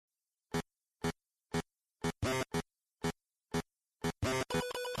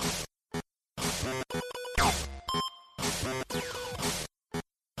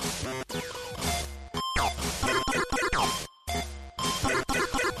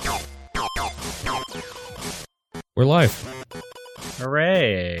We're live.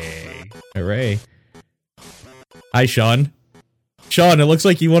 Hooray. Hooray. Hi, Sean. Sean, it looks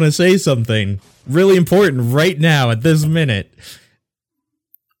like you want to say something really important right now at this minute.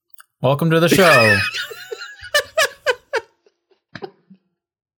 Welcome to the show.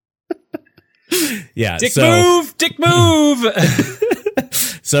 Yeah. Dick move! Dick move!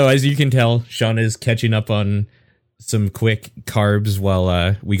 So as you can tell, Sean is catching up on some quick carbs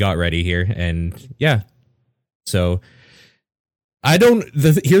while we got ready here. And yeah. So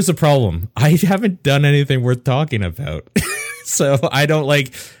here's the problem. I haven't done anything worth talking about. So I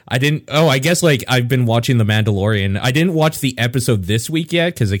guess I've been watching The Mandalorian. I didn't watch the episode this week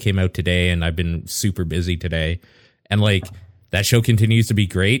yet because it came out today and I've been super busy today. And that show continues to be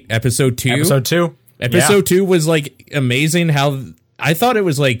great. Episode 2 was amazing. How I thought it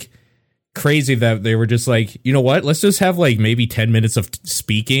was crazy that they were just you know what? Let's just have maybe 10 minutes of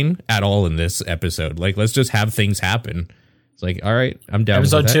speaking at all in this episode. Let's just have things happen. It's all right, I'm down.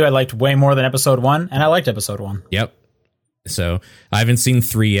 Episode 2 I liked way more than episode 1, and I liked episode 1. Yep. So I haven't seen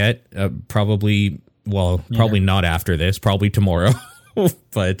 3 yet. Probably not after this. Probably tomorrow.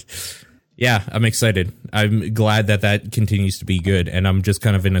 But yeah, I'm excited. I'm glad that continues to be good, and I'm just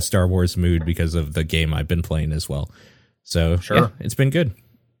kind of in a Star Wars mood because of the game I've been playing as well. So sure, yeah, it's been good.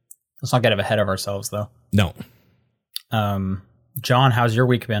 Let's not get ahead of ourselves, though. No. John, how's your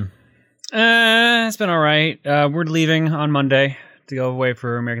week been? It's been all right. We're leaving on Monday to go away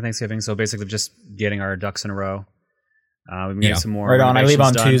for American Thanksgiving, so basically just getting our ducks in a row. We've been getting some more. Right on. I leave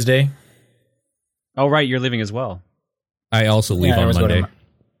on done. Tuesday. Oh, right. You're leaving as well. I also leave on Monday,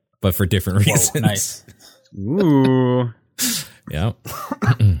 but for different reasons. Whoa, nice. Ooh. Yeah.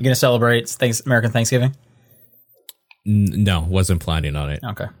 You gonna celebrate American Thanksgiving? No, wasn't planning on it.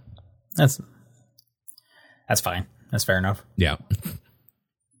 Okay, that's fine. That's fair enough. Yeah.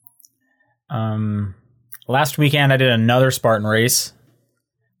 Last weekend I did another Spartan race,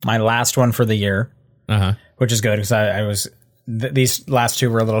 my last one for the year. Which is good because I was these last two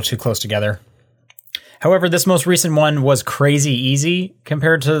were a little too close together. However, this most recent one was crazy easy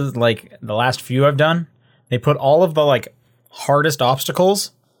compared to the last few I've done. They put all of the hardest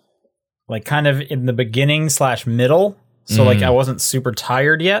obstacles kind of in the beginning / middle, so I wasn't super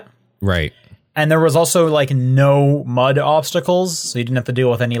tired yet. Right. And there was also no mud obstacles, so you didn't have to deal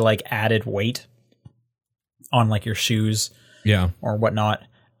with any added weight on your shoes, or whatnot.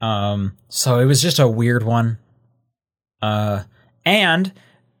 So it was just a weird one. And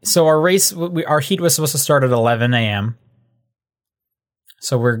so our race, our heat was supposed to start at 11 a.m.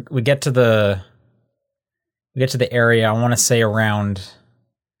 So we get to the area, I want to say around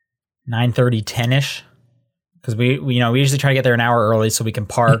 9:30, 10ish. Because we usually try to get there an hour early so we can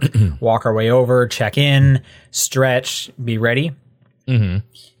park, walk our way over, check in, stretch, be ready. Mm-hmm.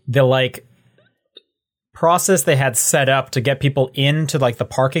 The process they had set up to get people into the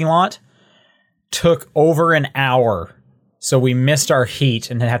parking lot took over an hour, so we missed our heat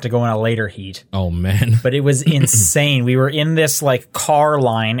and had to go in a later heat. Oh man. But it was insane. We were in this car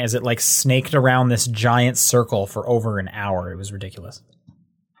line as it snaked around this giant circle for over an hour. It was ridiculous.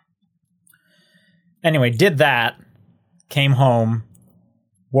 Anyway, did that, came home,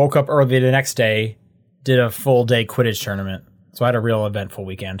 woke up early the next day, did a full day Quidditch tournament. So I had a real eventful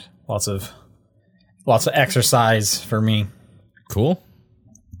weekend. Lots of exercise for me. Cool.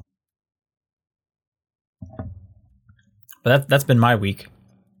 But that's been my week.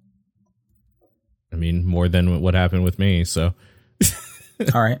 I mean, more than what happened with me, so.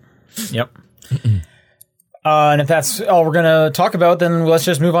 All right. Yep. And if that's all we're going to talk about, then let's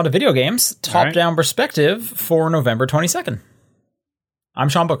just move on to video games. Top-down perspective for November 22nd. I'm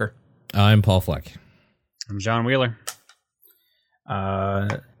Sean Booker. I'm Paul Fleck. I'm John Wheeler.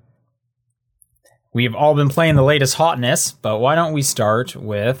 We've all been playing the latest hotness, but why don't we start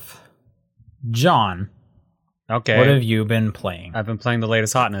with John? Okay. What have you been playing? I've been playing the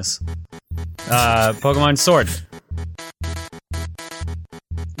latest hotness. Pokemon Sword.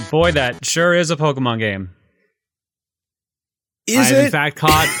 Boy, that sure is a Pokemon game. I've in fact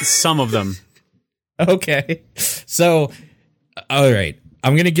caught some of them. Okay. So, all right.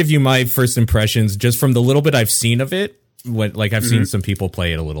 I'm going to give you my first impressions just from the little bit I've seen of it. I've seen some people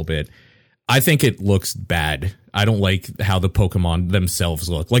play it a little bit. I think it looks bad. I don't like how the Pokemon themselves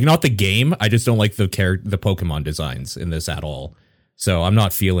look. Not the game. I just don't like the Pokemon designs in this at all. So I'm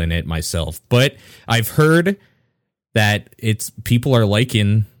not feeling it myself. But I've heard that people are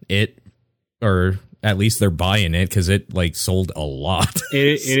liking it, or at least they're buying it because it sold a lot.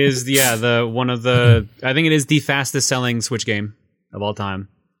 It is I think it is the fastest selling Switch game of all time.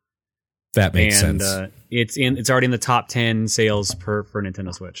 That makes sense. It's already in the top 10 sales per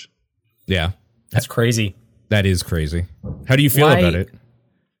Nintendo Switch. Yeah. That's crazy. That is crazy. How do you feel Why- about it?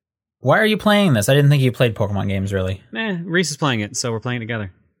 Why are you playing this? I didn't think you played Pokemon games, really. Reese is playing it, so we're playing it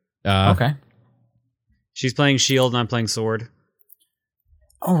together. Okay. She's playing Shield, and I'm playing Sword.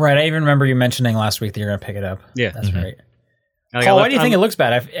 Oh, right. I even remember you mentioning last week that you're going to pick it up. Yeah. That's right. Like, Paul, why do you think it looks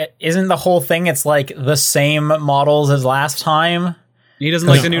bad? Isn't the whole thing, it's like the same models as last time? He doesn't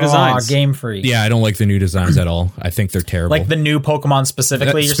like the new designs. Game Freak. Yeah, I don't like the new designs at all. I think they're terrible. Like the new Pokemon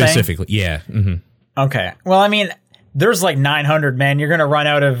specifically, you're specifically, yeah. Mm-hmm. saying? Okay. Well, I mean, there's like 900, man. You're going to run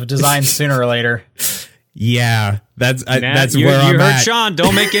out of designs sooner or later. Yeah, that's Nah, that's you where I'm heard at. Sean.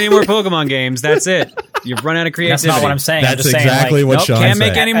 Don't make any more Pokemon games. That's it. You've run out of creativity. That's not what I'm saying. I'm That's just exactly saying, like, what nope, Sean can't said.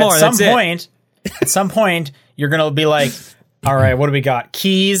 make any more. At some point, you're going to be like, all right, what do we got?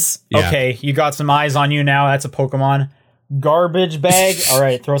 Keys. Yeah. Okay, you got some eyes on you now. That's a Pokemon. Garbage bag. All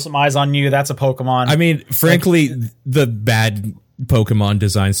right, throw some eyes on you. That's a Pokemon. I mean, frankly, the bad Pokemon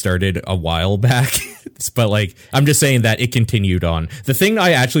design started a while back, but like, I'm just saying that it continued on. The thing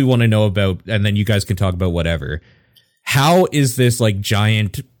I actually want to know about, and then you guys can talk about whatever. How is this like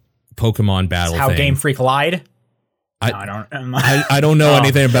giant Pokemon battle how thing? Game Freak lied. I don't. I don't know Oh,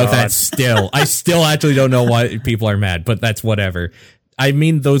 anything about God. that still. I still actually don't know why people are mad, but that's whatever. I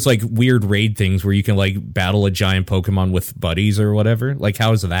mean those like weird raid things where you can like battle a giant Pokemon with buddies or whatever. Like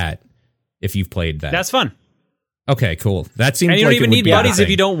how is that? If you've played that. That's fun. Okay, cool. That seems And you like don't even it would need be a buddies if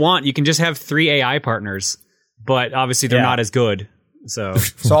thing. you don't want. You can just have 3 AI partners, but obviously they're Yeah. not as good. So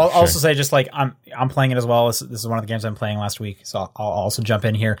So I'll also say, just like I'm playing it as well. This is one of the games I'm playing last week, so I'll also jump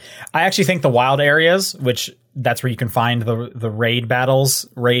in here. I actually think the wild areas, which that's where you can find the raid battles,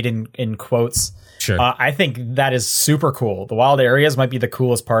 raid in quotes. Sure. I think that is super cool. The wild areas might be the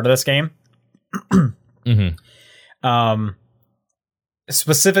coolest part of this game.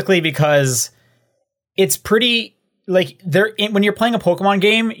 Specifically because it's pretty like when you're playing a Pokemon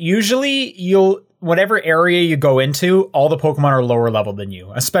game, usually whatever area you go into, all the Pokemon are lower level than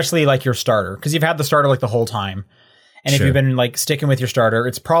you, especially like your starter, because you've had the starter like the whole time. And if Sure. you've been like sticking with your starter,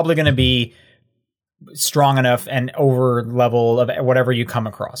 it's probably going to be strong enough and over level of whatever you come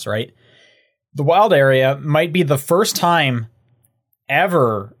across, right? The wild area might be the first time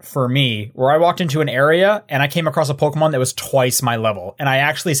ever for me where I walked into an area and I came across a Pokemon that was twice my level. And I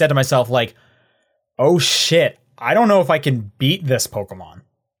actually said to myself, like, oh shit, I don't know if I can beat this Pokemon.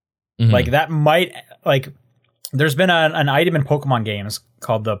 Like that might, like, there's been an item in Pokemon games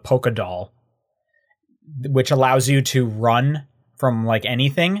called the Pokédoll, which allows you to run from like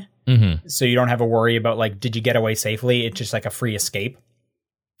anything. So you don't have to worry about like, did you get away safely? It's just like a free escape,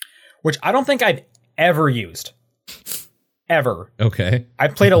 which I don't think I've ever used. Ever. Okay.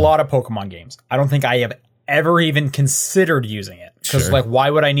 I've played a lot of Pokemon games. I don't think I have ever even considered using it. Because Sure. like,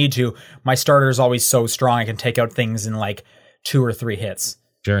 why would I need to? My starter is always so strong. I can take out things in like 2 or 3 hits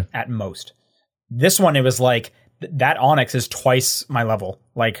Sure. at most. This one, it was like that Onyx is twice my level.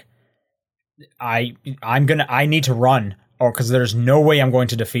 Like I need to run, or because there's no way I'm going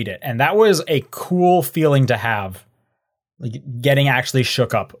to defeat it. And that was a cool feeling to have, like getting actually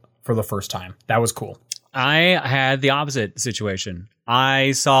shook up for the first time. That was cool. I had the opposite situation.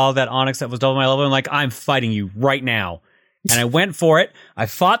 I saw that Onyx that was double my level and like, I'm fighting you right now. And I went for it. I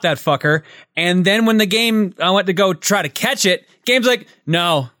fought that fucker. And then when I went to go try to catch it, game's like,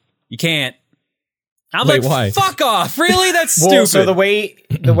 no, you can't. I'm Wait, like, why? fuck off. Really? That's Well, stupid. so the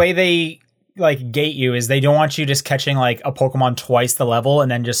way they like gate you is they don't want you just catching like a Pokemon twice the level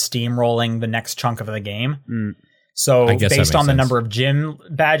and then just steamrolling the next chunk of the game. So I guess that based makes on the sense. number of gym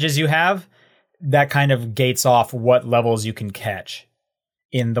badges you have, that kind of gates off what levels you can catch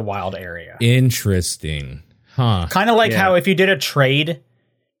in the wild area. Interesting. Huh. Kind of like Yeah. how if you did a trade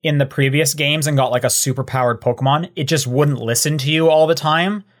in the previous games and got like a super powered Pokemon, it just wouldn't listen to you all the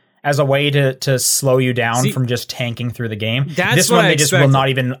time as a way to slow you down See, from just tanking through the game. that's This what one, I they just will expected. not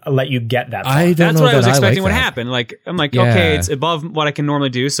even let you get that far. I don't That's know what I was that expecting like would that. happen. Like, I'm like, Yeah. okay, it's above what I can normally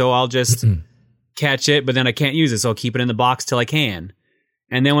do, so I'll just catch it, but then I can't use it, so I'll keep it in the box till I can.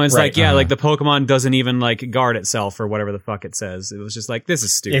 And then when it's Right. like, yeah, like the Pokemon doesn't even like guard itself or whatever the fuck it says. It was just like, this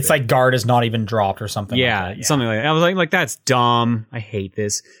is stupid. It's like guard is not even dropped or something. yeah, like that. something like that. I was like, that's dumb. I hate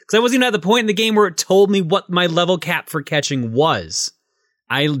this. Because I wasn't even at the point in the game where it told me what my level cap for catching was.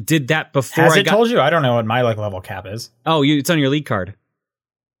 I did that before Has I it got. told you? I don't know what my like level cap is. Oh, it's on your lead card.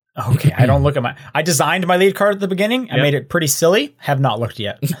 Okay, I don't look at I designed my lead card at the beginning. I Yep. made it pretty silly. Have not looked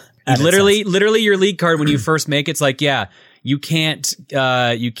yet. at it Literally your lead card when you first make it's like, yeah, you can't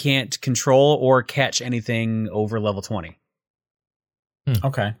control or catch anything over level 20. since.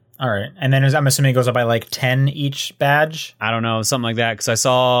 Okay. All right. And then I'm assuming it goes up by like 10 each badge. I don't know, something like that. Because I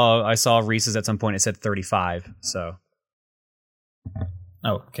saw Reese's at some point. It said 35. So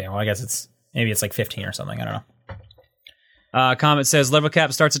Oh, okay. Well, I guess maybe it's like 15 or something. I don't know. Comment says level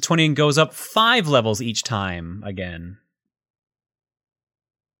cap starts at 20 and goes up 5 levels each time again.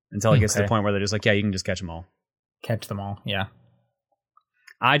 Until it gets to the point where they're just like, yeah, you can just catch them all. Catch them all, yeah.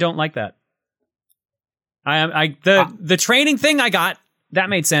 I don't like that. The training thing I got, that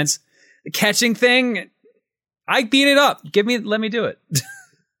made sense. The catching thing, I beat it up. Let me do it.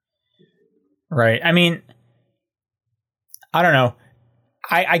 Right. I mean, I don't know.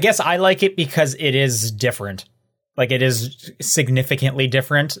 I guess I like it because it is different. Like, it is significantly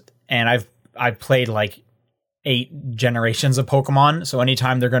different, and I've played like 8 generations of Pokemon, so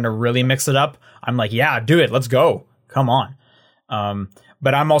anytime they're going to really mix it up, I'm like, yeah, do it. Let's go. Come on.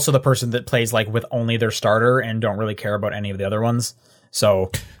 But I'm also the person that plays like with only their starter and don't really care about any of the other ones.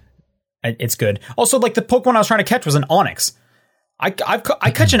 So it's good. Also, like, the Pokemon I was trying to catch was an Onix. I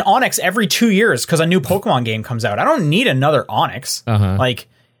catch an Onix every 2 years because a new Pokemon game comes out. I don't need another Onix. Like,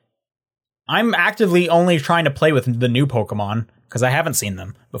 I'm actively only trying to play with the new Pokemon because I haven't seen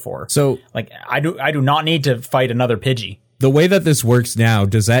them before. So, like, I do not need to fight another Pidgey. The way that this works now,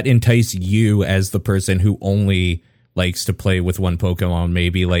 does that entice you as the person who only likes to play with one Pokemon?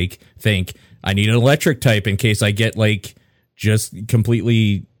 Maybe like think I need an electric type in case I get like just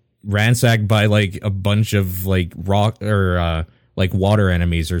completely ransacked by like a bunch of like rock or like water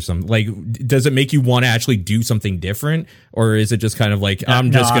enemies or something. Like, does it make you want to actually do something different, or is it just kind of like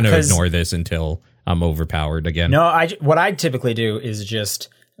I'm just going to ignore this until I'm overpowered again? No, what I typically do is just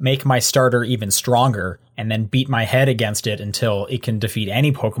make my starter even stronger and then beat my head against it until it can defeat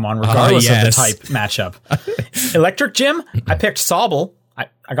any Pokemon regardless of the type matchup. Electric Gym, I picked Sobble.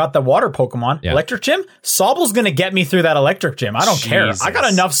 I got the water Pokemon. Yeah. Electric Gym, Sobble's going to get me through that Electric Gym. I don't care. I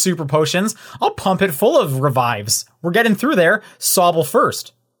got enough super potions. I'll pump it full of revives. We're getting through there. Sobble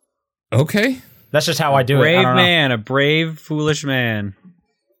first. Okay. That's just how I do it. Brave man, a brave, foolish man.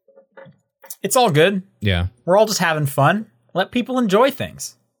 It's all good. Yeah. We're all just having fun. Let people enjoy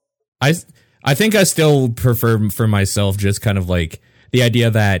things. I think I still prefer for myself just kind of like the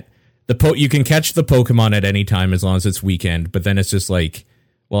idea that you can catch the Pokemon at any time as long as it's weekend, but then it's just like,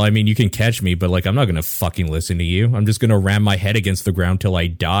 well, I mean, you can catch me, but like, I'm not going to fucking listen to you. I'm just going to ram my head against the ground till I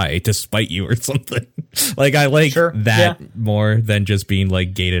die to spite you or something. Like, I like that more than just being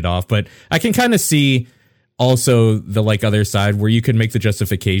like gated off, but I can kind of see also the like other side where you can make the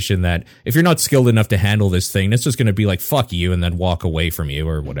justification that if you're not skilled enough to handle this thing, it's just going to be like, fuck you, and then walk away from you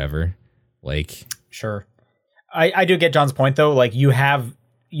or whatever. Like, sure. I do get John's point though. Like,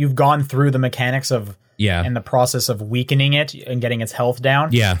 you've gone through the mechanics of and the process of weakening it and getting its health down.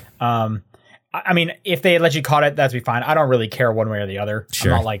 Yeah. I mean, if they let you caught it, that'd be fine. I don't really care one way or the other.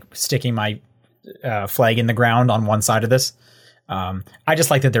 Sure. I'm not like sticking my flag in the ground on one side of this. I just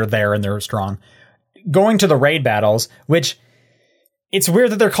like that they're there and they're strong. Going to the raid battles, which it's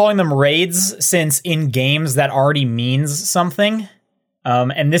weird that they're calling them raids since in games that already means something.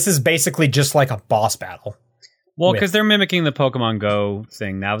 And this is basically just like a boss battle. Well, because they're mimicking the Pokemon Go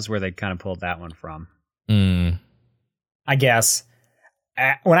thing. That was where they kind of pulled that one from. I guess.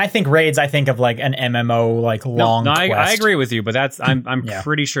 When I think raids, I think of like an MMO, like long quest. I agree with you, but I'm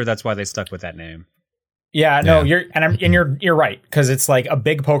pretty sure that's why they stuck with that name. Yeah, no, you're right, because it's like a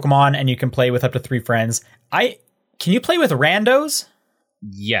big Pokemon and you can play with up to 3 friends. Can you play with randos?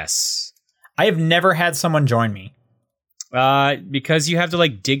 Yes. I have never had someone join me. Because you have to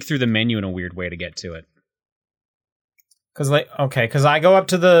like dig through the menu in a weird way to get to it. Because I go up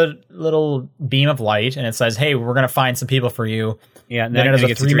to the little beam of light and it says, "Hey, we're gonna find some people for you." Yeah, then it has a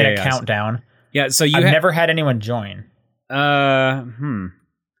 3-minute countdown. Yeah, so I've never had anyone join. I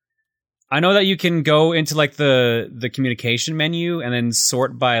know that you can go into like the communication menu and then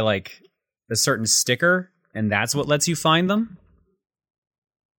sort by like a certain sticker, and that's what lets you find them.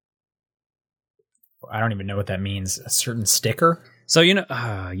 I don't even know what that means. A certain sticker? So, you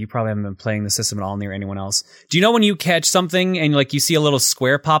probably haven't been playing the system at all near anyone else. Do you know when you catch something and like you see a little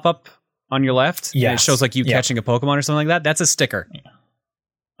square pop up on your left? Yeah. It shows like you catching a Pokemon or something like that? That's a sticker.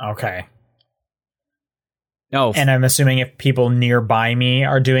 Yeah. Okay. No. And I'm assuming if people nearby me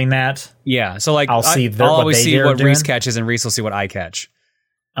are doing that. Yeah. So like I'll always see what Reese catches and Reese will see what I catch.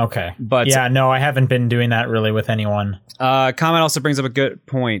 Okay. But yeah, no, I haven't been doing that really with anyone. Comment also brings up a good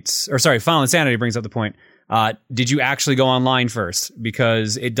point. Or sorry, Final Insanity brings up the point. Did you actually go online first?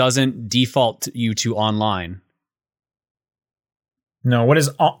 Because it doesn't default you to online. No, what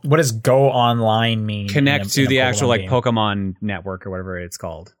does go online mean? Connect to the actual like game? Pokemon network or whatever it's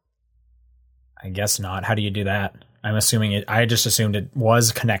called. I guess not. How do you do that? I'm assuming it. I just assumed it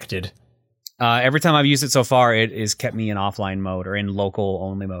was connected. Every time I've used it so far, it has kept me in offline mode or in local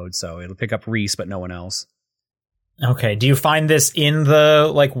only mode. So it'll pick up Reese, but no one else. Okay. Do you find this in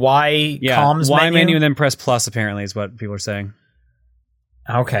the like Y comms Y menu? and then press plus. Apparently, is what people are saying.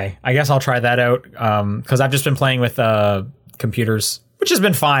 Okay, I guess I'll try that out because I've just been playing with computers, which has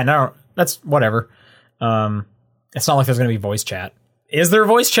been fine. That's whatever. It's not like there's going to be voice chat. Is there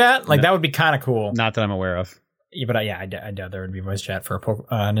voice chat? Like that would be kind of cool. Not that I'm aware of. Yeah, but I doubt there would be voice chat for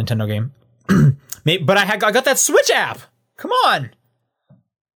a Nintendo game. But I got that Switch app. Come on,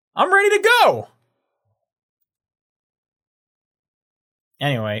 I'm ready to go.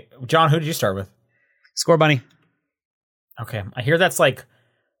 Anyway, John, who did you start with? Score Bunny. Okay, I hear that's like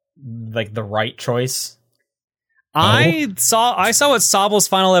the right choice. I saw what Sobble's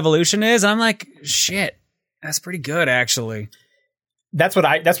Final Evolution is, and I'm like, shit, that's pretty good actually. That's what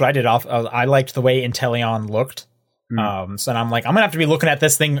I did off. I liked the way Inteleon looked. So I'm like, I'm gonna have to be looking at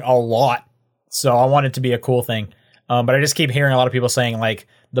this thing a lot. So I want it to be a cool thing. But I just keep hearing a lot of people saying like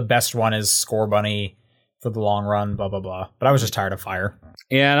the best one is Score Bunny for the long run, blah blah blah. But I was just tired of Fire.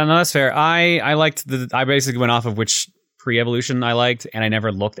 Yeah, no, that's fair. I liked I basically went off of which pre-evolution I liked, and I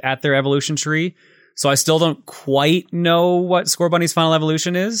never looked at their evolution tree. So I still don't quite know what Score Bunny's Final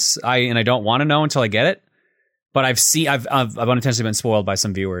Evolution is. I don't want to know until I get it. But I've unintentionally been spoiled by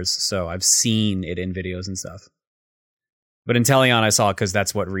some viewers, so I've seen it in videos and stuff. But Inteleon I saw because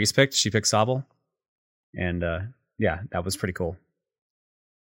that's what Reese picked. She picked Sobble. And yeah, that was pretty cool.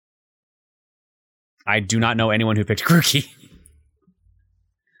 I do not know anyone who picked Grookey.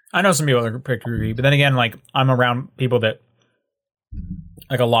 I know some people that picked Grookey, but then again, like I'm around people that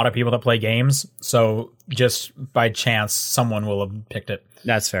like a lot of people that play games, so just by chance someone will have picked it.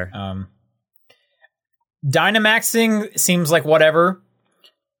 That's fair. Dynamaxing seems like whatever.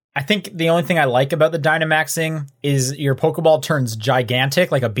 I think the only thing I like about the Dynamaxing is your Pokeball turns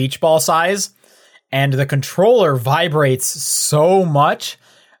gigantic, like a beach ball size, and the controller vibrates so much,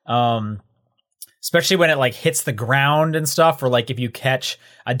 especially when it like hits the ground and stuff, or like if you catch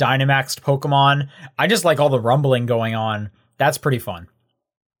a Dynamaxed Pokemon. I just like all the rumbling going on. That's pretty fun.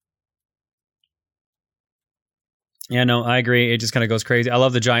 Yeah, no, I agree. It just kind of goes crazy. I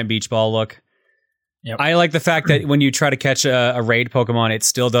love the giant beach ball look. Yep. I like the fact that when you try to catch a raid Pokemon, it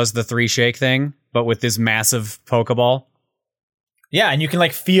still does the 3 shake thing, but with this massive Pokeball. Yeah, and you can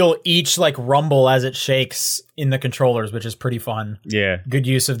like feel each like rumble as it shakes in the controllers, which is pretty fun. Yeah. Good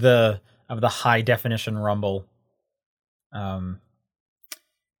use of the high definition rumble. How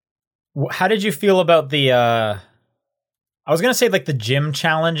did you feel about the I was going to say like the gym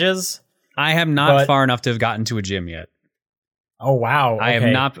challenges? I have not far enough to have gotten to a gym yet. Oh wow! Okay. I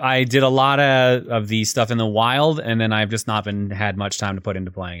have not. I did a lot of the stuff in the wild, and then I've just not had much time to put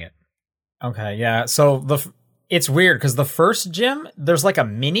into playing it. Okay, yeah. So it's weird because the first gym there's like a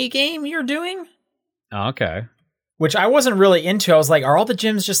mini game you're doing. Oh, okay. Which I wasn't really into. I was like, are all the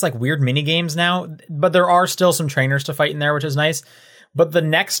gyms just like weird mini games now? But there are still some trainers to fight in there, which is nice. But the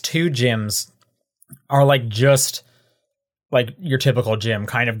next 2 gyms are like just like your typical gym,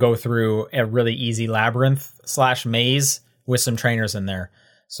 kind of go through a really easy labyrinth / maze with some trainers in there.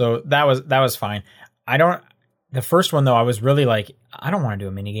 So that was fine. The first one though, I was really like, I don't want to do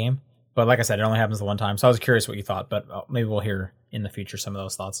a mini game. But like I said, it only happens the one time. So I was curious what you thought, but maybe we'll hear in the future some of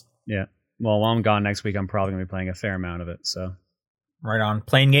those thoughts. Yeah. Well, while I'm gone next week, I'm probably going to be playing a fair amount of it. So right on.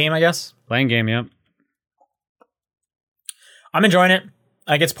 Playing game, I guess. Playing game, yep. I'm enjoying it.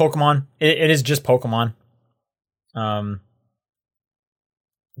 Like it's Pokemon. It is just Pokemon. Do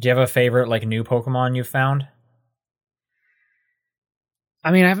you have a favorite like new Pokemon you've found?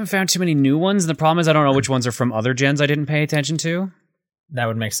 I mean, I haven't found too many new ones. The problem is I don't know which ones are from other gens I didn't pay attention to. That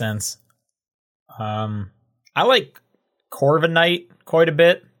would make sense. I like Corviknight quite a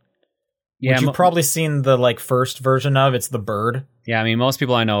bit. Yeah, which you've probably seen the like first version of. It's the bird. Yeah, I mean, most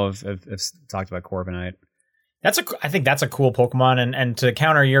people I know have talked about Corviknight. I think that's a cool Pokemon, and to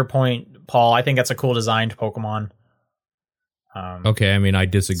counter your point, Paul, I think that's a cool designed Pokemon. Okay, I mean, I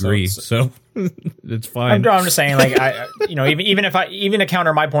disagree, so it's fine. I'm just saying, like, even to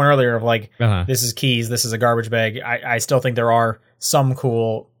counter my point earlier of like, this is Keys, this is a garbage bag. I still think there are some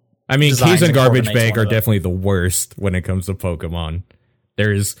cool. I mean, Keys and garbage bag are definitely the worst when it comes to Pokemon.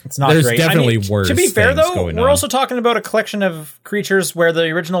 There's definitely worse. To be fair, though, we're also talking about a collection of creatures where the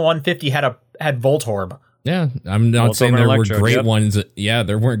original 150 had Voltorb. Yeah, I'm not saying there were great ones. Yeah,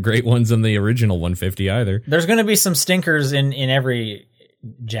 there weren't great ones in the original 150 either. There's going to be some stinkers in every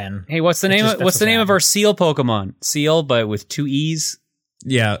gen. Hey, what's the name of our Seal Pokemon? Seal, but with 2 E's.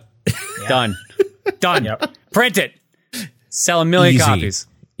 Yeah, done. Yep. Print it. Sell 1 million copies.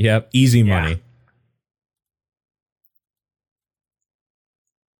 Yep, easy money.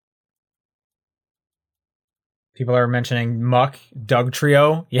 People are mentioning Muck, Doug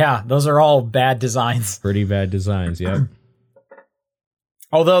Trio. Yeah, those are all bad designs. Pretty bad designs, yep.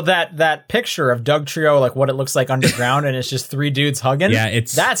 Although that picture of Doug Trio, like what it looks like underground, and it's just 3 dudes hugging. Yeah,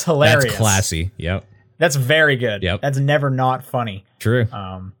 that's hilarious. That's classy. Yep. That's very good. Yep. That's never not funny. True.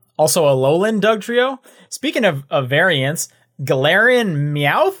 Also, a Lowland Doug Trio. Speaking of variants, Galarian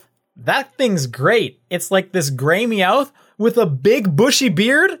Meowth. That thing's great. It's like this gray Meowth with a big bushy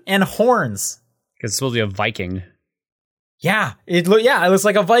beard and horns. It's supposed to be a Viking. Yeah, it looks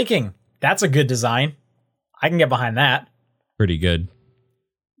like a Viking. That's a good design. I can get behind that. Pretty good.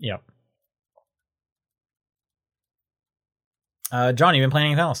 Yep. John, you been playing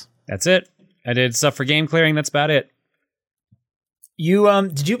anything else? That's it. I did stuff for game clearing. That's about it. You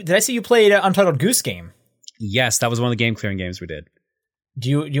did I see you played Untitled Goose Game? Yes, that was one of the game clearing games we did.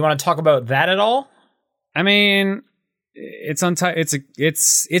 Do you want to talk about that at all? I mean, it's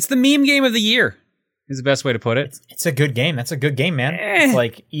the meme game of the year. Is the best way to put it. It's a good game. That's a good game, man. It's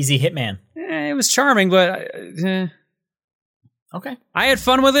like easy Hitman. It was charming, but okay. I had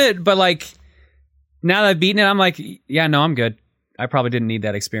fun with it, but like now that I've beaten it, I'm like, yeah, no, I'm good. I probably didn't need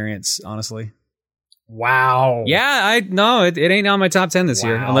that experience, honestly. Wow. Yeah, it ain't on my top 10 this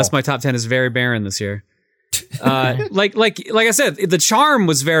year, unless my top 10 is very barren this year. Like I said, the charm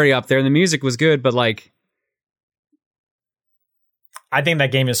was very up there and the music was good, but like, I think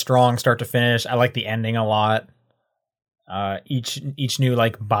that game is strong, start to finish. I like the ending a lot. Each new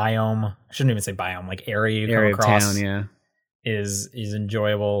like biome, I shouldn't even say biome, like area you come across, town, yeah, is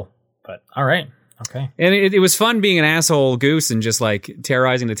enjoyable. But all right, okay. And it was fun being an asshole goose and just like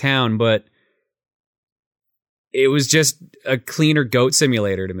terrorizing the town, but it was just a cleaner goat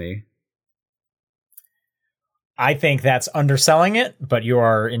simulator to me. I think that's underselling it, but you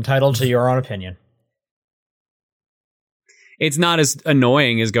are entitled to your own opinion. It's not as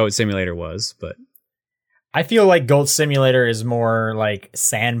annoying as Goat Simulator was, but I feel like Goat Simulator is more like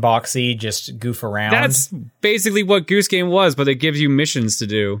sandboxy, just goof around. That's basically what Goose Game was, but it gives you missions to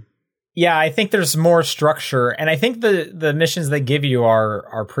do. Yeah, I think there's more structure, and I think the missions they give you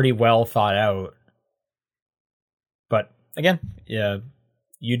are pretty well thought out. But again, yeah,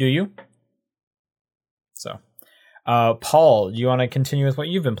 you do you. So, Paul, do you want to continue with what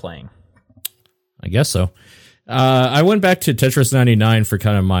you've been playing? I guess so. I went back to Tetris 99 for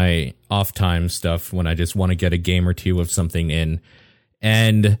kind of my off time stuff when I just want to get a game or two of something in.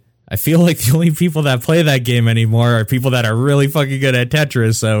 And I feel like the only people that play that game anymore are people that are really fucking good at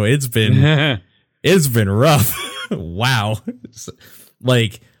Tetris. So it's been rough. Wow.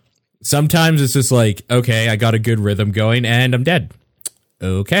 Like sometimes it's just like, okay, I got a good rhythm going and I'm dead.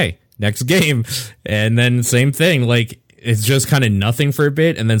 Okay, next game. And then same thing, like it's just kind of nothing for a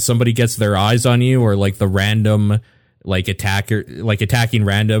bit, and then somebody gets their eyes on you, or like the random like attacker, like attacking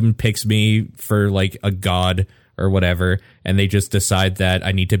random picks me for like a god or whatever, and they just decide that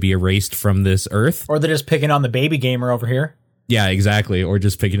I need to be erased from this earth. Or they're just picking on the baby gamer over here. Yeah, exactly. Or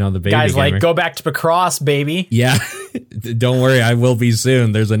just picking on the baby guys gamer. Like, go back to Picross, baby. Yeah. Don't worry, I will be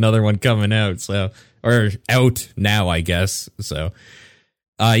soon. There's another one coming out, so, or out now, I guess. So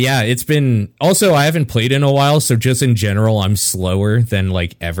yeah, it's been, also I haven't played in a while, so just in general I'm slower than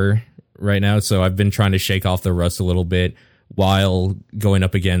like ever right now, so I've been trying to shake off the rust a little bit while going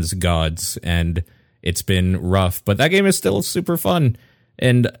up against gods, and it's been rough, but that game is still super fun.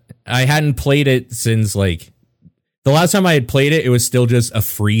 And I hadn't played it since like the last time I had played it, it was still just a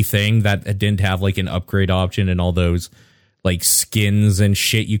free thing that didn't have like an upgrade option and all those like skins and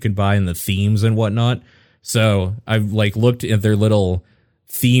shit you could buy and the themes and whatnot. So I've like looked at their little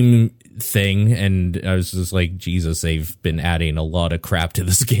theme thing and I was just like, Jesus, they've been adding a lot of crap to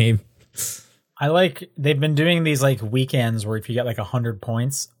this game. I like, they've been doing these like weekends where if you get like 100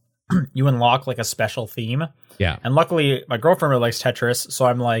 points, you unlock like a special theme. Yeah. And luckily my girlfriend really likes Tetris, so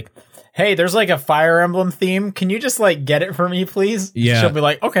I'm like, hey, there's like a Fire Emblem theme. Can you just like get it for me, please? Yeah. She'll be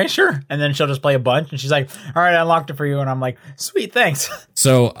like, okay, sure. And then she'll just play a bunch and she's like, all right, I unlocked it for you. And I'm like, sweet, thanks.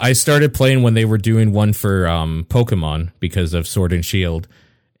 So I started playing when they were doing one for Pokemon because of Sword and Shield.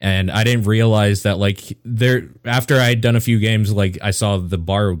 And I didn't realize that like there, after I had done a few games, like I saw the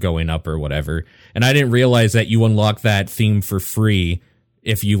bar going up or whatever. And I didn't realize that you unlock that theme for free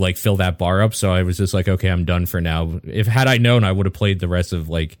if you like fill that bar up. So I was just like, okay, I'm done for now. If had I known, I would have played the rest of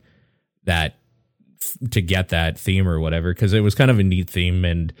like that to get that theme or whatever, because it was kind of a neat theme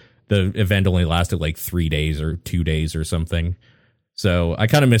and the event only lasted like 3 days or 2 days or something. So I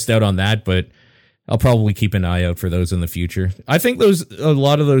kind of missed out on that, but I'll probably keep an eye out for those in the future. I think a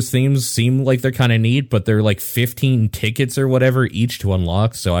lot of those themes seem like they're kind of neat, but they're like 15 tickets or whatever each to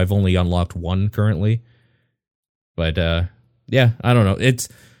unlock. So I've only unlocked one currently. But yeah, I don't know.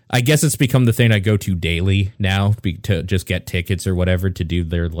 I guess it's become the thing I go to daily now to just get tickets or whatever to do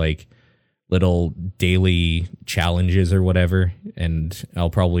their like little daily challenges or whatever. And I'll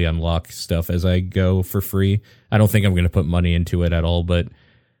probably unlock stuff as I go for free. I don't think I'm going to put money into it at all, but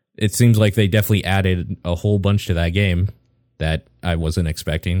it seems like they definitely added a whole bunch to that game that I wasn't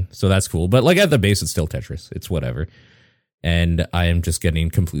expecting. So that's cool. But like at the base, it's still Tetris. It's whatever. And I am just getting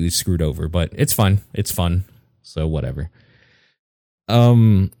completely screwed over, but it's fun. It's fun. So whatever.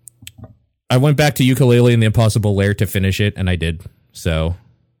 I went back to Yooka-Laylee and the Impossible Lair to finish it, and I did. So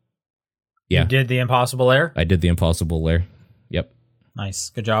yeah. You did the Impossible Lair? I did the Impossible Lair. Yep.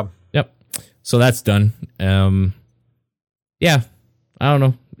 Nice. Good job. Yep. So that's done. Yeah. I don't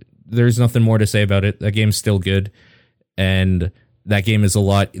know. There's nothing more to say about it. That game's still good. And that game is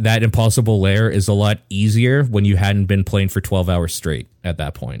that Impossible Lair is a lot easier when you hadn't been playing for 12 hours straight at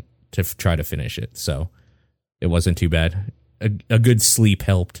that point to try to finish it. So it wasn't too bad. A good sleep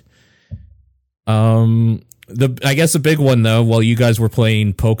helped. I guess the big one though, while you guys were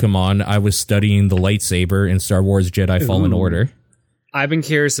playing Pokemon, I was studying the lightsaber in Star Wars Jedi Fallen Order. I've been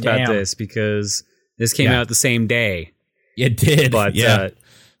curious about this because this came out the same day. It did, but yeah.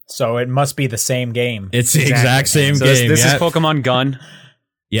 So it must be the same game. It's the exact same so game. This is Pokemon Gun.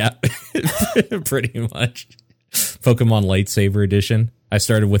 Yeah, pretty much. Pokemon Lightsaber Edition. I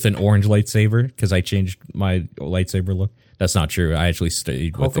started with an orange lightsaber because I changed my lightsaber look. That's not true. I actually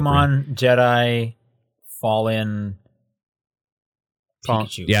stayed with Pokemon Jedi Fallen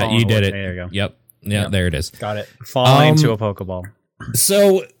Pikachu. Yeah, Fallen you did Origin. it. There you go. Yep. Yeah, there it is. Got it. Falling into a Pokeball.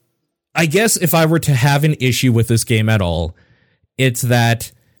 So I guess if I were to have an issue with this game at all, it's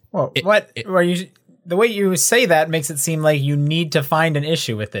that... Well, the way you say that makes it seem like you need to find an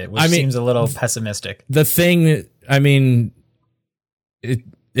issue with it, which seems a little pessimistic. The thing, I mean,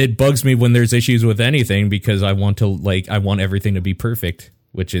 it bugs me when there's issues with anything because I want everything to be perfect,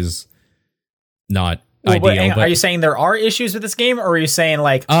 which is not ideal. But are you saying there are issues with this game, or are you saying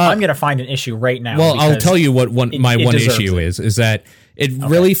like I'm going to find an issue right now? Well, I'll tell you what my one issue is that it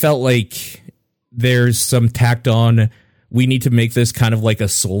really felt like there's some tacked on. We need to make this kind of like a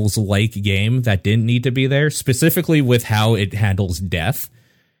Souls-like game that didn't need to be there, specifically with how it handles death.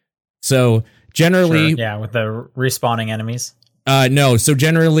 So generally, with the respawning enemies. No, so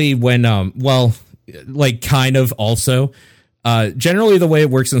generally when kind of also. Generally, the way it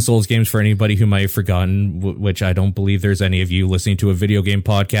works in Souls games, for anybody who might have forgotten, which I don't believe there's any of you listening to a video game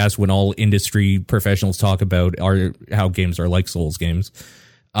podcast when all industry professionals talk about how games are like Souls games,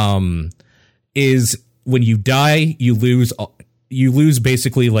 is when you die, you lose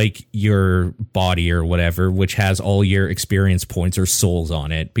basically like your body or whatever, which has all your experience points or souls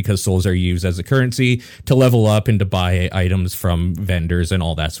on it, because souls are used as a currency to level up and to buy items from vendors and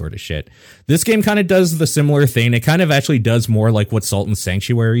all that sort of shit. This game kind of does the similar thing. It kind of actually does more like what Salt and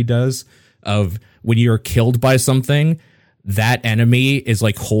Sanctuary does, of when you're killed by something, that enemy is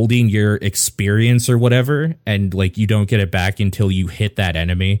like holding your experience or whatever, and like you don't get it back until you hit that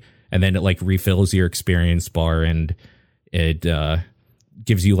enemy, and then it like refills your experience bar and it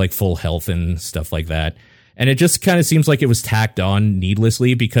gives you like full health and stuff like that. And it just kind of seems like it was tacked on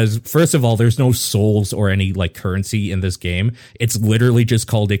needlessly because, first of all, there's no souls or any like currency in this game. It's literally just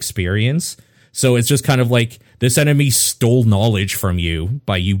called experience. So it's just kind of like this enemy stole knowledge from you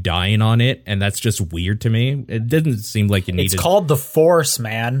by you dying on it. And that's just weird to me. It didn't seem like it needed. It's called the Force,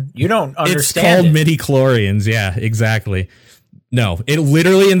 man. You don't understand. It's called midi-chlorians. Yeah, exactly. No, it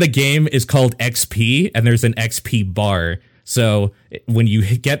literally in the game is called XP, and there's an XP bar. So when you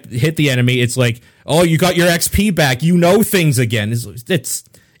hit the enemy, it's like, oh, you got your XP back. You know things again.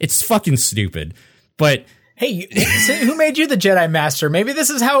 It's fucking stupid. But hey, who made you the Jedi Master? Maybe this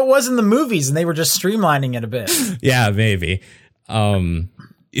is how it was in the movies, and they were just streamlining it a bit. Yeah, maybe.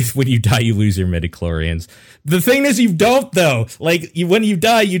 If when you die, you lose your midichlorians. The thing is, you don't, though. Like, when you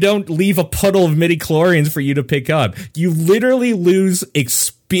die, you don't leave a puddle of midichlorians for you to pick up. You literally lose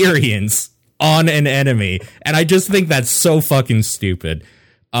experience on an enemy. And I just think that's so fucking stupid.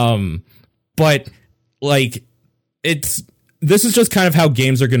 But, like, this is just kind of how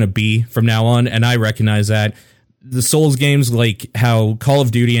games are going to be from now on, and I recognize that. The Souls games, like how Call of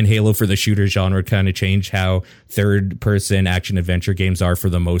Duty and Halo for the shooter genre, kind of change how third-person action-adventure games are for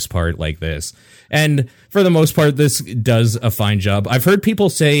the most part like this. And for the most part, this does a fine job. I've heard people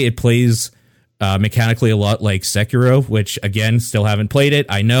say it plays mechanically a lot like Sekiro, which, again, still haven't played it.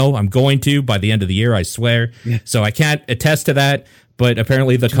 I know I'm going to by the end of the year, I swear. Yeah. So I can't attest to that. But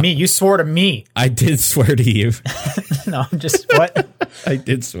apparently you swore to me. I did swear to you. No, I'm just what? I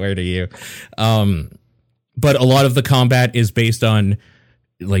did swear to you. But a lot of the combat is based on,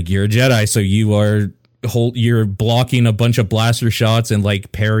 like, you're a Jedi, so you are you're blocking a bunch of blaster shots and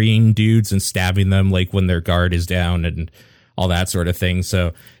like parrying dudes and stabbing them like when their guard is down and all that sort of thing.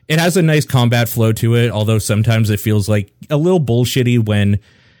 So it has a nice combat flow to it, although sometimes it feels like a little bullshitty when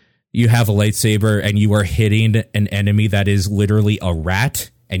you have a lightsaber and you are hitting an enemy that is literally a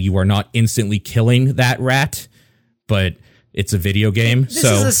rat and you are not instantly killing that rat, but it's a video game. This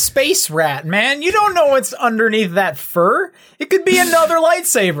is a space rat, man. You don't know what's underneath that fur. It could be another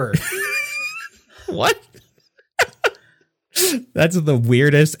lightsaber. What? That's the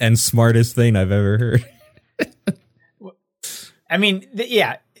weirdest and smartest thing I've ever heard. I mean,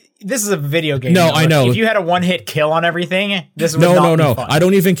 yeah, this is a video game. No, I know. If you had a one-hit kill on everything, this would not be fun. I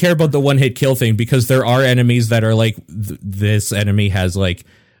don't even care about the one-hit kill thing because there are enemies that are like, this enemy has like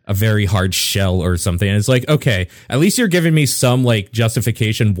a very hard shell or something. And it's like, okay, at least you're giving me some like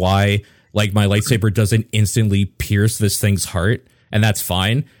justification why like my lightsaber doesn't instantly pierce this thing's heart, and that's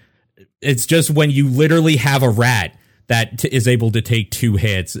fine. It's just when you literally have a rat that is able to take 2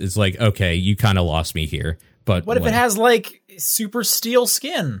 hits, it's like, okay, you kind of lost me here. But what if it has like super steel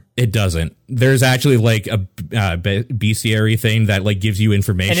skin? It doesn't. There's actually like a bestiary thing that like gives you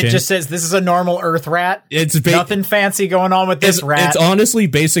information, and it just says this is a normal Earth rat. It's nothing fancy going on with this rat. It's honestly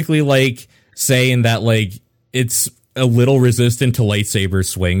basically like saying that like it's a little resistant to lightsaber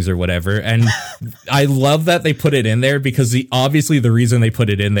swings or whatever. And I love that they put it in there because obviously the reason they put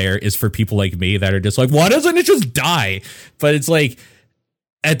it in there is for people like me that are just like, why doesn't it just die? But it's like,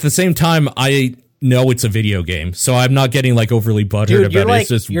 at the same time, I know it's a video game, so I'm not getting like overly buttered about it. It's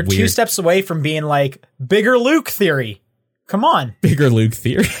just you're weird. 2 steps away from being like bigger Luke theory. Come on. Bigger Luke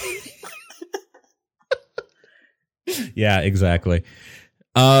theory. Yeah, exactly.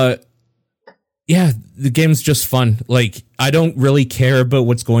 Yeah, the game's just fun. Like, I don't really care about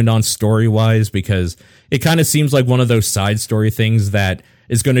what's going on story-wise because it kind of seems like one of those side story things that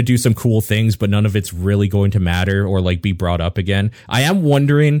is going to do some cool things, but none of it's really going to matter or, like, be brought up again. I am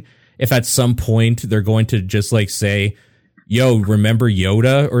wondering if at some point they're going to just, like, say, yo, remember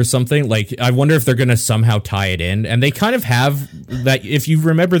Yoda or something? Like, I wonder if they're going to somehow tie it in. And they kind of have that. If you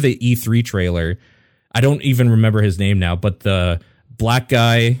remember the E3 trailer, I don't even remember his name now, but the black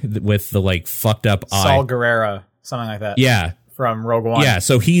guy with the like fucked up eye, Saul Guerrero, something like that. Yeah, from Rogue One. Yeah,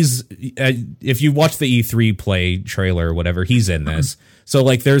 so he's if you watch the E3 play trailer or whatever, he's in this. So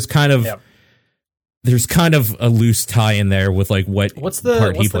like, there's kind of a loose tie in there with like what's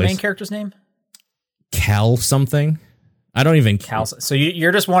the main character's name? Cal something. I don't even Cal. So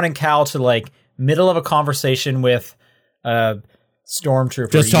you're just wanting Cal to like middle of a conversation with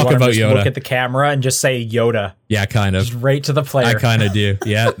Stormtrooper. Just talk about Yoda. Look at the camera and just say Yoda. Yeah, kind of. Just right to the player. I kind of do.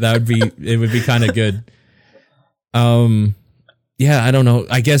 Yeah, it would be kind of good. Yeah, I don't know.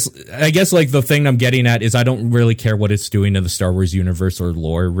 I guess like the thing I'm getting at is I don't really care what it's doing to the Star Wars universe or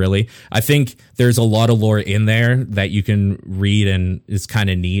lore, really. I think there's a lot of lore in there that you can read and it's kind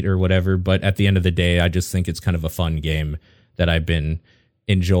of neat or whatever, but at the end of the day, I just think it's kind of a fun game that I've been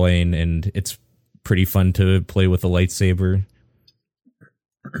enjoying, and it's pretty fun to play with a lightsaber.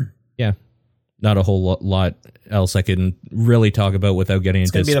 Yeah, not a whole lot else I can really talk about without getting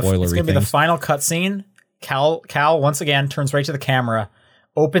into spoilery things. It's going to be the final cutscene. Cal once again turns right to the camera,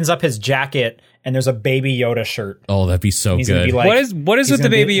 opens up his jacket, and there's a Baby Yoda shirt. Oh, that'd be so good. Be like, what is with the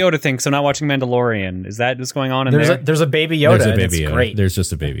Baby Yoda thing? Because I'm not watching Mandalorian. Is that what's going on in there? There's a Baby Yoda. There's a Baby Yoda. Great. There's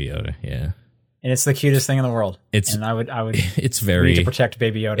just a Baby Yoda. Yeah, and it's the cutest thing in the world. And I would. It's very. We need to protect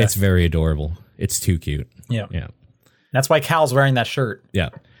Baby Yoda. It's very adorable. It's too cute. Yeah. Yeah. That's why Cal's wearing that shirt. Yeah.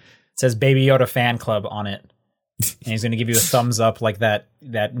 It says Baby Yoda Fan Club on it. And he's going to give you a thumbs up like that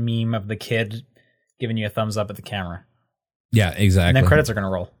meme of the kid giving you a thumbs up at the camera. Yeah, exactly. And then credits are going to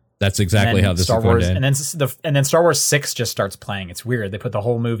roll. That's exactly how this Star is going Wars, to end. And then Star Wars 6 just starts playing. It's weird. They put the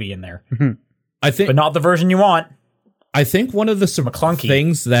whole movie in there. I think, but not the version you want. I think one of the McClunky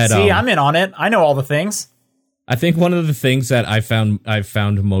things that See, I'm in on it. I know all the things. I think one of the things that I've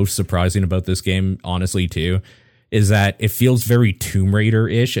found most surprising about this game, honestly, too, is that it feels very Tomb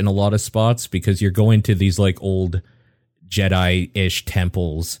Raider-ish in a lot of spots because you're going to these like old Jedi-ish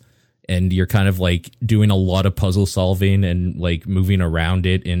temples and you're kind of like doing a lot of puzzle solving and like moving around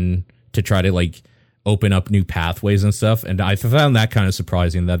it to try to like open up new pathways and stuff. And I found that kind of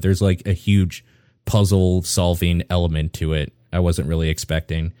surprising that there's like a huge puzzle solving element to it. I wasn't really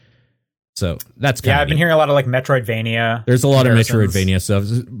expecting. So that's kind of I've been hearing a lot of like Metroidvania. There's a lot of Metroidvania stuff,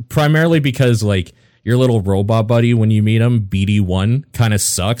 primarily because like your little robot buddy, when you meet him, BD1, kind of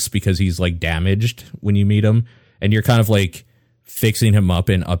sucks because he's like damaged when you meet him, and you're kind of like fixing him up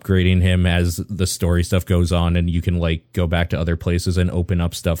and upgrading him as the story stuff goes on, and you can like go back to other places and open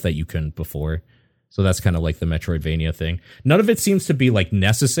up stuff that you couldn't before. So that's kind of like the Metroidvania thing. None of it seems to be like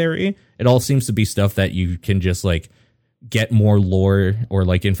necessary. It all seems to be stuff that you can just like get more lore or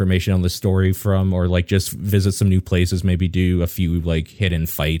like information on the story from, or like just visit some new places, maybe do a few like hidden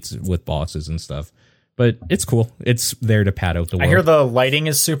fights with bosses and stuff. But it's cool. It's there to pad out the world. I hear the lighting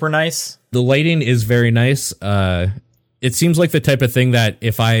is super nice. The lighting is very nice. It seems like the type of thing that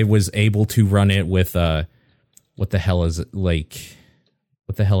if I was able to run it with what the hell is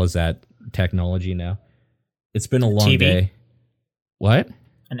that technology now? It's been a long TV? day. What?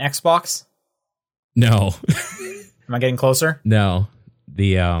 An Xbox? No. Am I getting closer? No.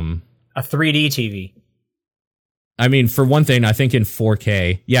 The A 3D TV. I mean, for one thing, I think in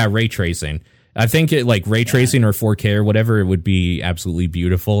 4K, yeah, ray tracing. I think it like ray tracing or 4K or whatever, it would be absolutely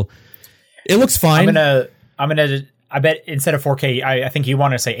beautiful. It looks fine. I bet instead of 4K, I think you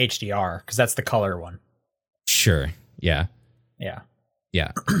want to say HDR because that's the color one. Sure. Yeah. Yeah.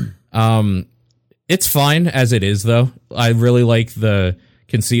 Yeah. It's fine as it is though. I really like the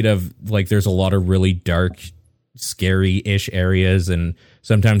conceit of like there's a lot of really dark, scary-ish areas, and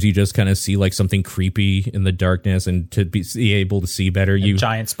sometimes you just kind of see like something creepy in the darkness, and to be able to see better,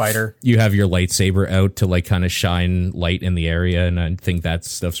 Giant spider. You have your lightsaber out to like kind of shine light in the area, and I think that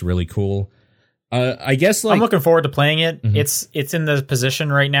stuff's really cool. I guess like I'm looking forward to playing it. Mm-hmm. It's in the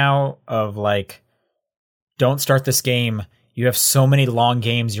position right now of like, don't start this game. You have so many long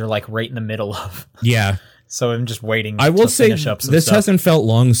games you're like right in the middle of. Yeah. So I'm just waiting. I will say finish up this stuff. hasn't felt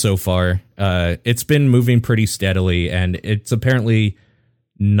long so far. It's been moving pretty steadily, and it's apparently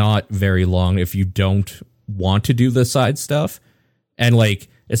not very long if you don't want to do the side stuff. And like,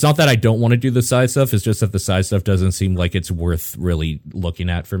 it's not that I don't want to do the side stuff. It's just that the side stuff doesn't seem like it's worth really looking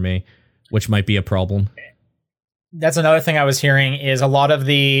at for me, which might be a problem. That's another thing I was hearing is a lot of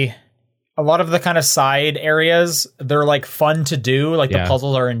the kind of side areas, they're like fun to do. Like the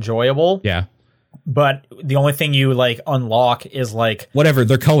puzzles are enjoyable. Yeah. But the only thing you like unlock is like whatever,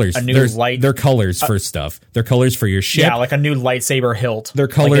 they're colors. They're colors for stuff. They're colors for your ship. Yeah, like a new lightsaber hilt. They're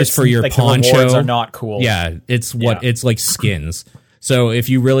colors for your poncho. The rewards are not cool. Yeah, it's like skins. So if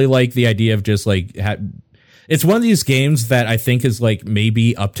you really like the idea of just like it's one of these games that I think is like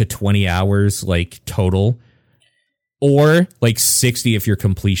maybe up to 20 hours like total, or like 60 if you're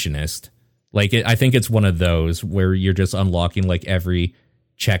completionist. Like I think it's one of those where you're just unlocking like every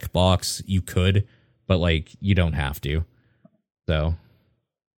checkbox you could, but like you don't have to. So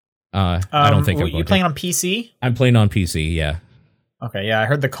I don't think you playing on PC? I'm playing on PC, yeah. Okay, yeah, I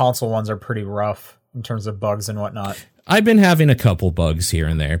heard the console ones are pretty rough in terms of bugs and whatnot. I've been having a couple bugs here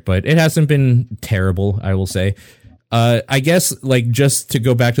and there, but it hasn't been terrible, I will say. I guess, like, just to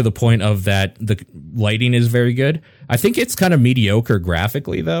go back to the point of that the lighting is very good, I think it's kind of mediocre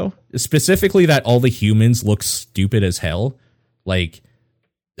graphically, though. Specifically that all the humans look stupid as hell. Like,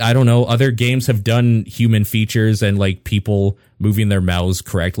 I don't know, other games have done human features and, like, people moving their mouths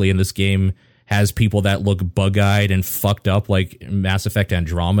correctly, and this game has people that look bug-eyed and fucked up like Mass Effect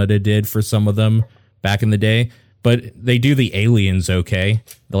Andromeda did for some of them back in the day. But they do the aliens okay.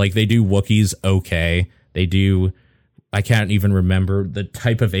 Like, they do Wookiees okay. They do... I can't even remember the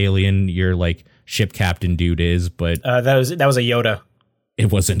type of alien your like ship captain dude is, but that was a Yoda. It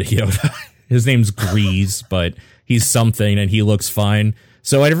wasn't a Yoda. His name's Grease, but he's something and he looks fine.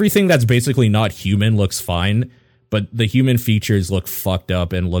 So everything that's basically not human looks fine, but the human features look fucked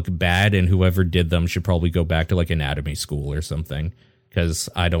up and look bad, and whoever did them should probably go back to like anatomy school or something, because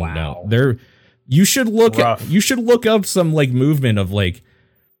I don't know. You should look up some like movement of like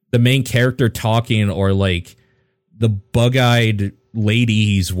the main character talking, or like the bug-eyed lady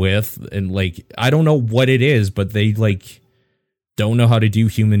he's with, and like I don't know what it is, but they like don't know how to do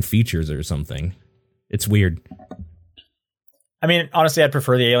human features or something. It's weird. I mean, honestly, I'd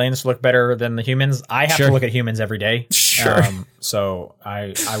prefer the aliens to look better than the humans. I have to look at humans every day. Sure. So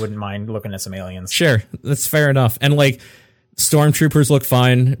I wouldn't mind looking at some aliens. Sure, that's fair enough. And like stormtroopers look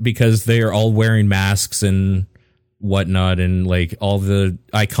fine because they are all wearing masks and whatnot, and like all the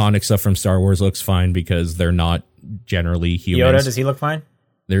iconic stuff from Star Wars looks fine because they're not generally humans. Yoda, does he look fine?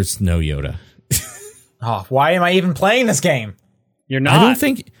 There's no Yoda. Oh, why am I even playing this game? You're not. I don't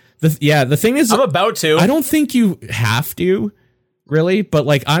think the thing is, I'm about to. I don't think you have to, really, but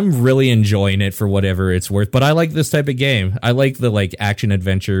like I'm really enjoying it for whatever it's worth. But I like this type of game. I like the like action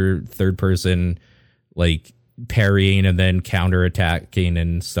adventure third person, like parrying and then counter attacking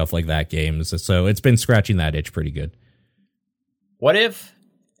and stuff like that games. So it's been scratching that itch pretty good. What if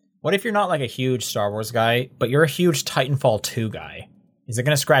you're not like a huge Star Wars guy, but you're a huge Titanfall 2 guy? Is it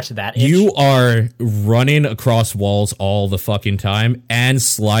going to scratch that itch? You are running across walls all the fucking time and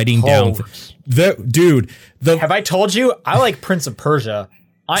sliding down. Have I told you I like Prince of Persia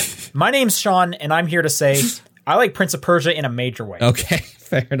My name's Sean, and I'm here to say I like Prince of Persia in a major way. Okay,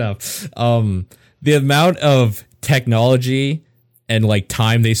 fair enough. The amount of technology and like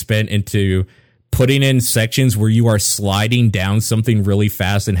time they spent into putting in sections where you are sliding down something really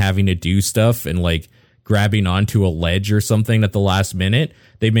fast and having to do stuff and like grabbing onto a ledge or something at the last minute,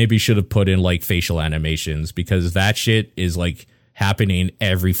 they maybe should have put in like facial animations, because that shit is like happening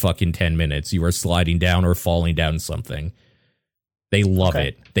every fucking 10 minutes. You are sliding down or falling down something. They love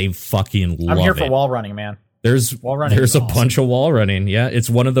it. They fucking love it. I'm here for wall running, man. There's a bunch of wall running. Yeah, it's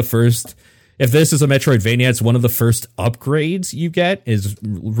one of the first. If this is a Metroidvania, it's one of the first upgrades you get is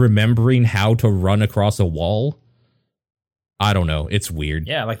remembering how to run across a wall. I don't know. It's weird.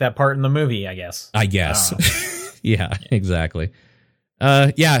 Yeah, like that part in the movie, I guess. Yeah, exactly.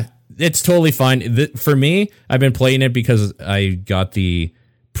 Yeah, it's totally fine. For me, I've been playing it because I got the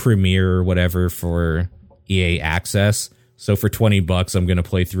premiere or whatever for EA Access. So for $20, I'm going to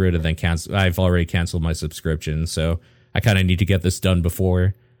play through it and then cancel. I've already canceled my subscription, so I kind of need to get this done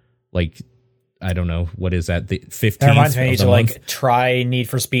before, like, I don't know, what is that? The 15th. That reminds me, I need to like try Need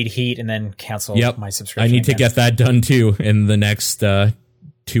for Speed Heat and then cancel my subscription. I need to get that done too in the next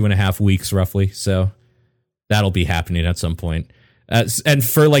 2.5 weeks, roughly. So that'll be happening at some point. And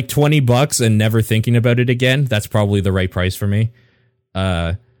for like $20 and never thinking about it again, that's probably the right price for me.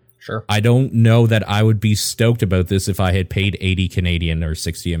 Sure. I don't know that I would be stoked about this if I had paid 80 Canadian or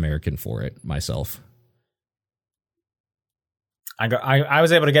 60 American for it myself. I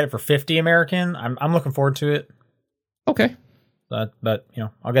was able to get it for 50 American. I'm looking forward to it. Okay. But you know,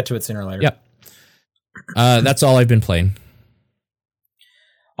 I'll get to it sooner or later. Yeah. That's all I've been playing.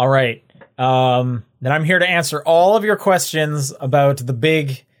 All right. Then I'm here to answer all of your questions about the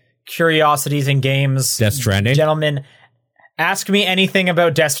big curiosities in games. Death Stranding. Gentlemen, ask me anything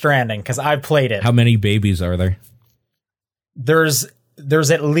about Death Stranding, because I've played it. How many babies are there? There's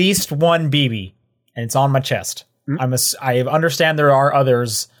at least one BB, and it's on my chest. I understand there are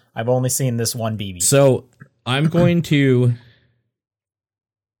others. I've only seen this one BB. So I'm going to...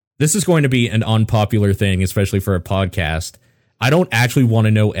 This is going to be an unpopular thing, especially for a podcast. I don't actually want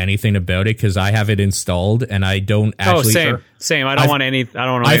to know anything about it because I have it installed and I don't actually... Oh, same. I don't want any... I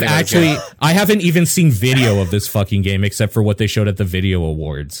don't know. I haven't even seen video of this fucking game except for what they showed at the Video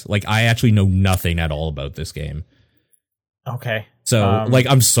Awards. Like, I actually know nothing at all about this game. Okay. So, like,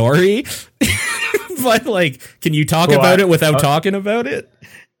 I'm sorry, but, like, can you talk about it without talking about it?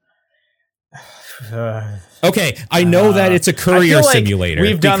 Okay, I know that it's a courier simulator.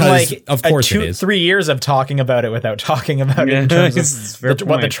 We've done like of course it is. 3 years of talking about it without talking about it in terms of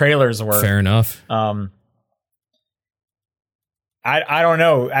what the trailers were. Fair enough. I don't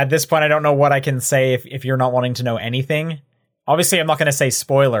know. At this point, I don't know what I can say if you're not wanting to know anything. Obviously, I'm not going to say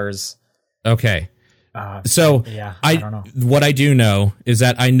spoilers. Okay. So yeah, I don't know. What I do know is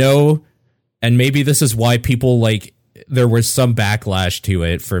that I know, and maybe this is why people like there was some backlash to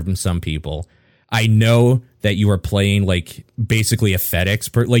it from some people. I know that you are playing like basically a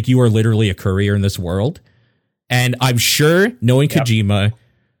FedEx, like you are literally a courier in this world. And I'm sure knowing Kojima,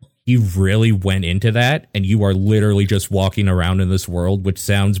 he really went into that and you are literally just walking around in this world, which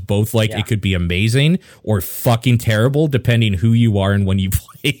sounds both like it could be amazing or fucking terrible, depending who you are and when you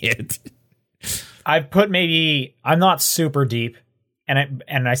play it. I've put I'm not super deep.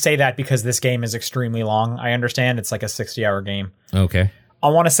 And I say that because this game is extremely long. I understand it's like a 60-hour game. Okay. I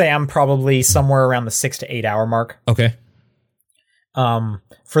want to say I'm probably somewhere around the 6 to 8 hour mark. Okay.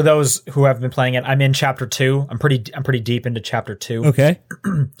 For those who have been playing it, I'm in chapter 2. I'm pretty deep into chapter 2. Okay.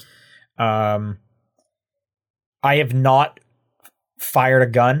 I have not fired a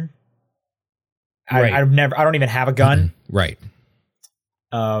gun. Right. I don't even have a gun. Right.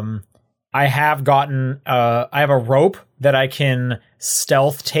 I have gotten I have a rope that I can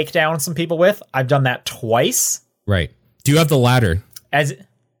stealth take down some people with. I've done that twice. Right. Do you have the ladder? As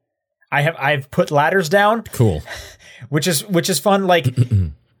I've put ladders down. Cool. Which is fun. Like,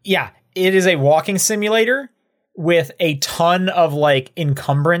 yeah, it is a walking simulator with a ton of like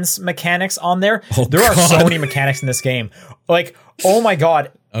encumbrance mechanics on there. Oh, there are so many mechanics in this game. Like, oh my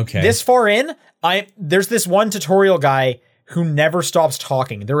God. Okay. This far in, there's this one tutorial guy who never stops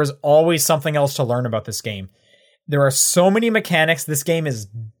talking. There is always something else to learn about this game. There are so many mechanics. This game is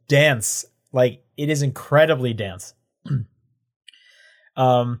dense. Like, it is incredibly dense.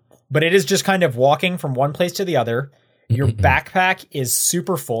 But it is just kind of walking from one place to the other. Your backpack is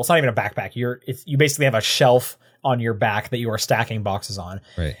super full. It's not even a backpack. You basically have a shelf on your back that you are stacking boxes on.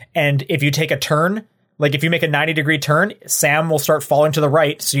 Right. And if you take a turn, like if you make a 90-degree turn, Sam will start falling to the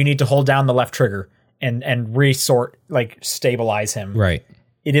right. So you need to hold down the left trigger and resort, like stabilize him. Right.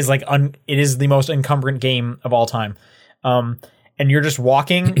 It is like it is the most encumbrant game of all time. And and you're just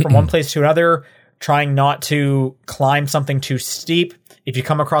walking from one place to another, trying not to climb something too steep. If you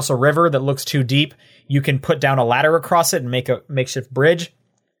come across a river that looks too deep, you can put down a ladder across it and make a makeshift bridge.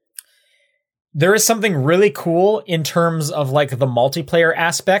 There is something really cool in terms of like the multiplayer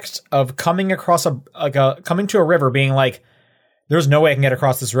aspect of coming across coming to a river, being like, there's no way I can get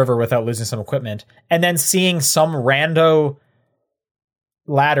across this river without losing some equipment. And then seeing some rando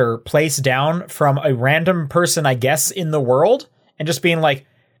ladder placed down from a random person, I guess, in the world, and just being like,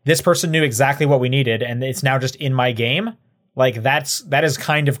 this person knew exactly what we needed, and it's now just in my game. Like, that is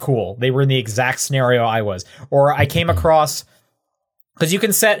kind of cool. They were in the exact scenario I was. Or I came across, because you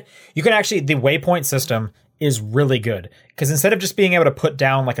can actually, the waypoint system is really good. Because instead of just being able to put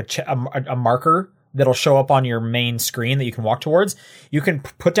down like a marker that'll show up on your main screen that you can walk towards, you can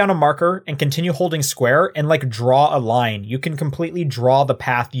put down a marker and continue holding square and like draw a line. You can completely draw the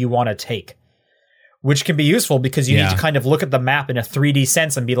path you want to take, which can be useful because you need to kind of look at the map in a 3D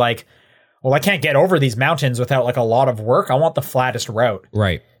sense and be like, well, I can't get over these mountains without like a lot of work. I want the flattest route.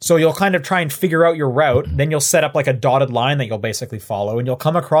 Right. So you'll kind of try and figure out your route. Then you'll set up like a dotted line that you'll basically follow, and you'll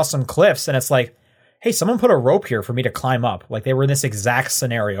come across some cliffs, and it's like, hey, someone put a rope here for me to climb up. Like they were in this exact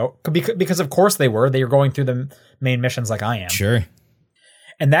scenario because of course they were. They were going through the main missions like I am. Sure.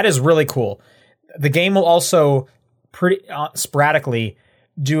 And that is really cool. The game will also pretty sporadically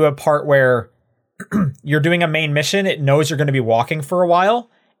do a part where you're doing a main mission. It knows you're going to be walking for a while,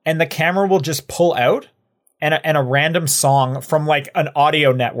 and the camera will just pull out and a random song from like an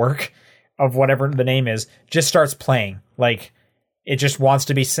audio network of whatever the name is just starts playing. Like it just wants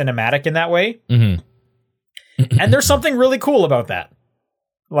to be cinematic in that way. Mm-hmm. And there's something really cool about that.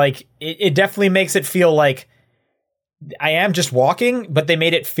 Like it definitely makes it feel like I am just walking, but they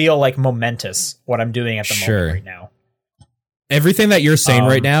made it feel like momentous what I'm doing at the moment right now. Everything that you're saying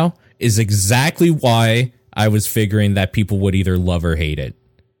right now is exactly why I was figuring that people would either love or hate it.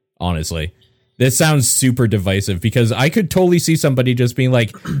 Honestly, this sounds super divisive because I could totally see somebody just being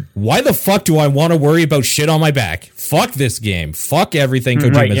like, why the fuck do I want to worry about shit on my back? Fuck this game. Fuck everything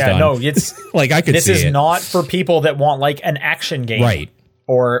Kojima's done. No, it's like I could this see is it. Not for people that want like an action game. Right.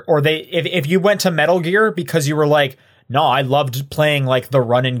 Or they if you went to Metal Gear because you were like, no, I loved playing like the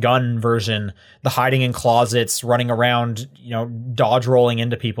run and gun version, the hiding in closets, running around, dodge rolling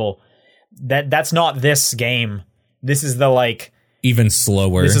into people. That's not this game. This is the like even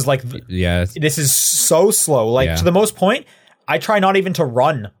slower. This is like this is so slow. Like to the most point, I try not even to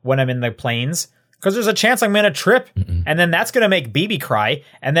run when I'm in the planes because there's a chance I'm going to trip, and then that's going to make BB cry,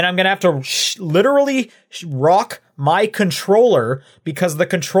 and then I'm going to have to literally rock my controller because the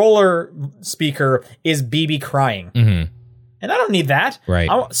controller speaker is BB crying, and I don't need that. Right.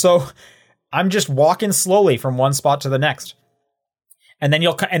 So I'm just walking slowly from one spot to the next, and then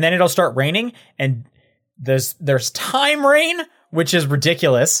it'll start raining, and there's time rain, which is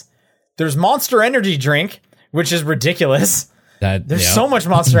ridiculous. There's Monster Energy drink, which is ridiculous. There's so much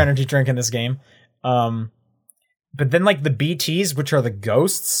Monster Energy drink in this game. But then like the BTs, which are the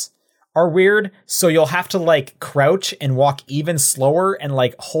ghosts, are weird. So you'll have to like crouch and walk even slower and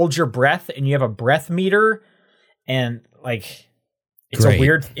like hold your breath, and you have a breath meter, and like it's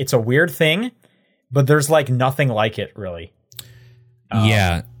a weird thing, but there's like nothing like it really.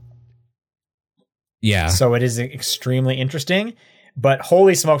 Yeah. So it is extremely interesting, but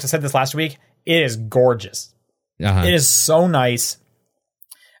holy smokes, I said this last week, it is gorgeous. It is so nice.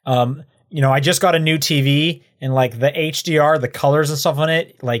 I just got a new TV, and like the HDR, the colors and stuff on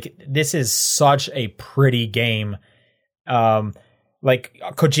it, like this is such a pretty game. Like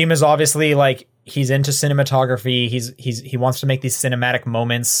Kojima's obviously like he's into cinematography. He wants to make these cinematic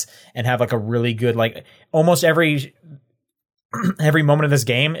moments and have like a really good, like almost every moment of this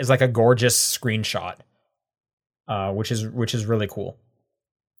game is like a gorgeous screenshot, which is really cool.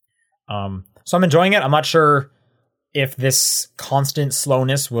 So I'm enjoying it. I'm not sure if this constant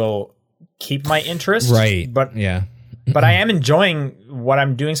slowness will keep my interest, right? But I am enjoying what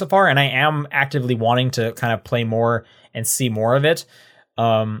I'm doing so far, and I am actively wanting to kind of play more and see more of it.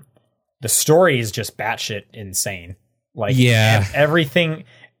 The story is just batshit insane. Like, everything.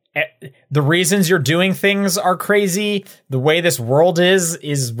 The reasons you're doing things are crazy. The way this world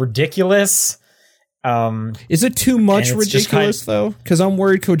is ridiculous. Is it too much ridiculous though? Because I'm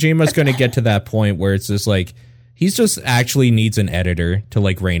worried Kojima's going to get to that point where it's just like he's just actually needs an editor to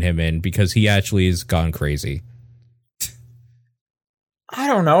like rein him in because he actually has gone crazy. I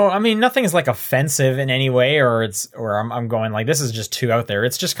don't know. I mean, nothing is like offensive in any way, or I'm going like this is just too out there.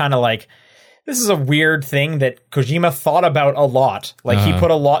 It's just kind of like this is a weird thing that Kojima thought about a lot. Like he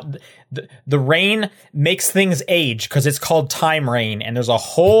put a lot. The rain makes things age because it's called time rain, and there's a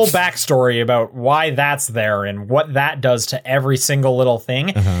whole backstory about why that's there and what that does to every single little thing,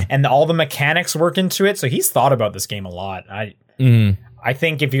 and all the mechanics work into it. So he's thought about this game a lot. I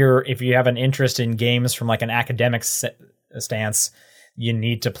think if you have an interest in games from like an academic stance, you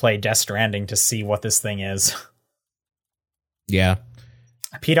need to play Death Stranding to see what this thing is. Yeah.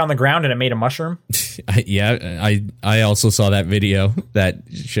 I peed on the ground and it made a mushroom. I also saw that video that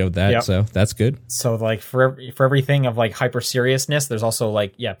showed that, Yep. so that's good. So like for everything of like hyper seriousness, there's also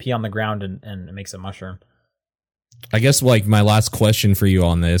like pee on the ground and it makes a mushroom. I guess like my last question for you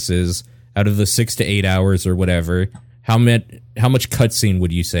on this is, out of the 6 to 8 hours or whatever, how much cutscene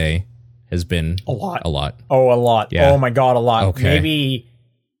would you say has been? A lot. A lot. Oh, a lot. Yeah. Oh my god, a lot. Okay. Maybe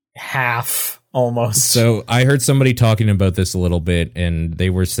half almost. So I heard somebody talking about this a little bit, and they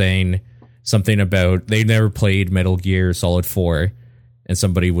were saying something about they never played Metal Gear Solid 4, and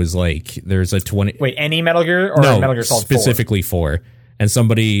somebody was like, "There's a 20." Wait, any Metal Gear or No, Metal Gear Solid 4? specifically 4. And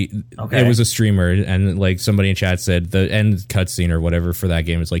somebody, Okay. it was a streamer, and like somebody in chat said the end cutscene or whatever for that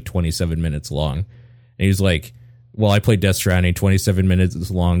game is like 27 minutes long. And he was like, "Well, I played Death Stranding. 27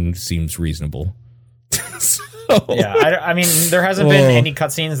 minutes long seems reasonable." Yeah, I mean, there hasn't been any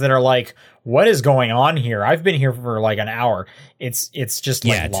cutscenes that are like, what is going on here? I've been here for like an hour. It's just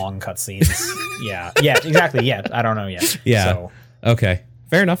like Yet. long cutscenes. Yeah, exactly. Yeah, I don't know yet. Yeah. So, Okay.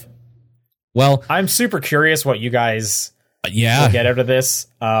 Fair enough. Well, I'm super curious what you guys yeah. will get out of this.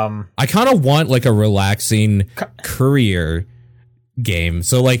 I kind of want like a relaxing courier game.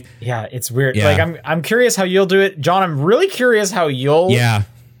 So like, Yeah, it's weird. Yeah. Like I'm curious how you'll do it, John. I'm really curious how you'll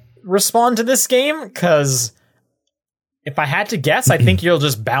respond to this game, because if I had to guess, I think you'll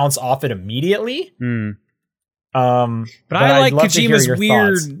just bounce off it immediately. But I'd I like love to hear Kojima's your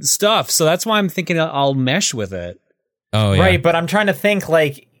weird thoughts. stuff, so that's why I'm thinking I'll mesh with it. oh yeah. Right, but I'm trying to think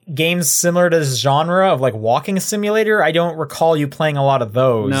like games similar to this genre of like walking simulator. I don't recall you playing a lot of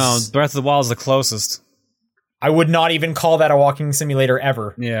those. No, Breath of the Wild is the closest. I would not even call that a walking simulator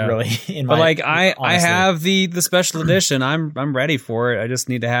ever. Yeah. Really. But like I honestly. have the special edition. I'm ready for it. I just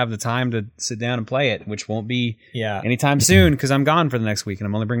need to have the time to sit down and play it, which won't be anytime soon because I'm gone for the next week and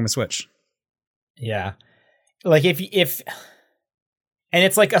I'm only bringing my Switch. Yeah. Like if and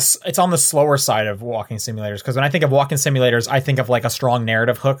it's like it's on the slower side of walking simulators, because when I think of walking simulators, I think of like a strong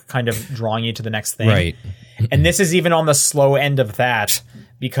narrative hook kind of drawing you to the next thing. Right. And this is even on the slow end of that,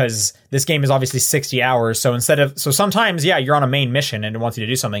 because this game is obviously 60 hours. So sometimes, you're on a main mission and it wants you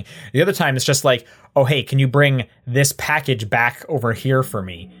to do something. The other time it's just like, oh, hey, can you bring this package back over here for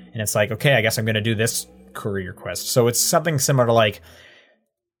me? And it's like, okay, I guess I'm going to do this courier quest. So it's something similar to like,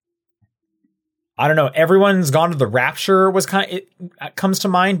 I don't know. Everyone's Gone to the Rapture it comes to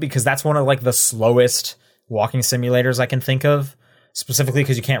mind, because that's one of like the slowest walking simulators I can think of, specifically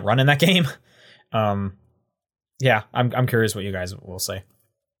because you can't run in that game. Yeah, I'm curious what you guys will say.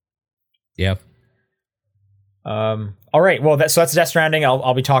 Yeah. All right. Well, so that's Death Stranding.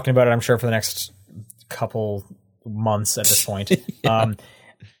 I'll be talking about it, I'm sure, for the next couple months at this point.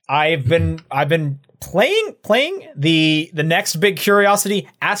 I've been playing the next big curiosity.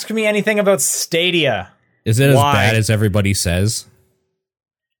 Ask me anything about Stadia. Is it Why? as bad as everybody says?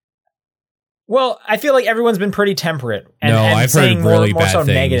 Well, I feel like everyone's been pretty temperate. And, No, and I've saying heard really more bad so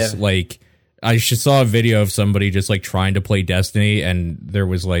things. negative. Like, I just saw a video of somebody just like trying to play Destiny, and there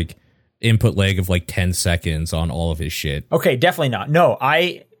was like input lag of like 10 seconds on all of his shit. Okay, definitely not. No,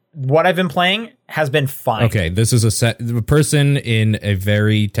 what I've been playing has been fine. Okay, this is a person in a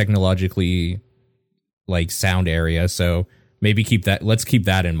very technologically like sound area, so maybe let's keep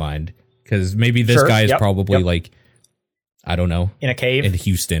that in mind, because maybe this Sure, guy is yep, probably yep. like, I don't know, In a cave. in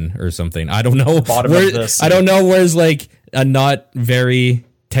Houston or something. I don't know. Bottom of the sea. I don't know where's like a not very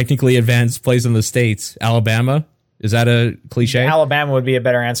technically advanced place in the States. Alabama? Is that a cliche? Alabama would be a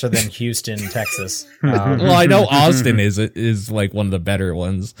better answer than Houston, Texas. Well, I know Austin is like one of the better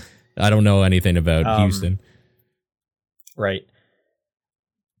ones. I don't know anything about Houston. Right.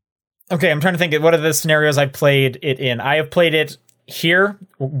 Okay, I'm trying to think of what are the scenarios I've played it in. I have played it here,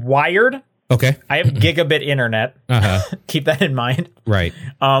 wired. Okay. I have gigabit internet. Uh-huh. Keep that in mind. Right.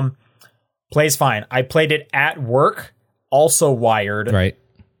 Plays fine. I played it at work, also wired. Right.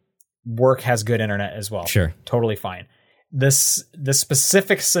 Work has good internet as well. Sure. Totally fine. The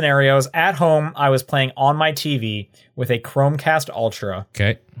specific scenarios at home, I was playing on my TV with a Chromecast Ultra,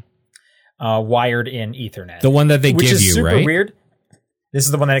 Okay. wired in Ethernet. The one that they which give is you, super right? weird. This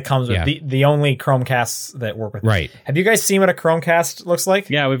is the one that it comes with. Yeah. The only Chromecasts that work with. Right. Have you guys seen what a Chromecast looks like?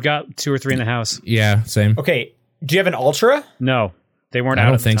 Yeah, we've got 2 or 3 in the house. Yeah, same. Okay. Do you have an Ultra? No, they weren't I out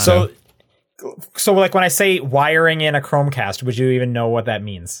don't at the think time. so. So like when I say wiring in a Chromecast, would you even know what that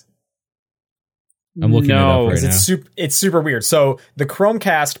means? I'm looking it up right It's now. it's super weird. So the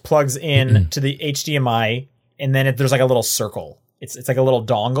Chromecast plugs in to the HDMI, and then there's like a little circle. It's like a little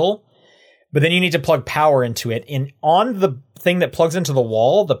dongle, but then you need to plug power into it. And on the thing that plugs into the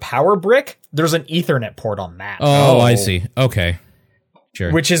wall, the power brick, there's an Ethernet port on that. Oh, I see. Okay.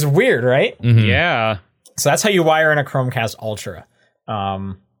 Sure. Which is weird, right? Mhm. Yeah. So that's how you wire in a Chromecast Ultra.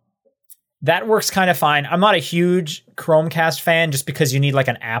 That works kind of fine. I'm not a huge Chromecast fan just because you need like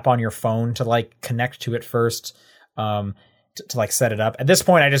an app on your phone to like connect to it first, to like set it up. At this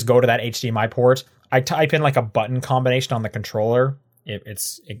point, I just go to that HDMI port. I type in like a button combination on the controller.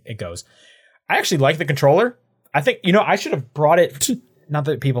 It goes. I actually like the controller. I think, I should have brought it. Not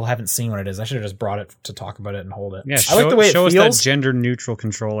that people haven't seen what it is. I should have just brought it to talk about it and hold it. Yeah. I like the way it show us feels. that gender neutral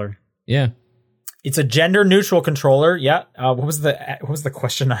controller. Yeah. It's a gender neutral controller. Yeah. What was the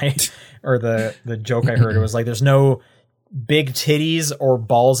question or the joke I heard? It was like, there's no big titties or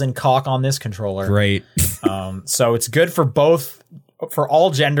balls and cock on this controller. Great. So it's good for all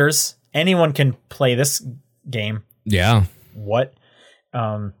genders. Anyone can play this game. Yeah. What?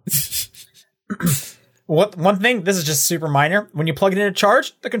 One thing, this is just super minor. When you plug it in to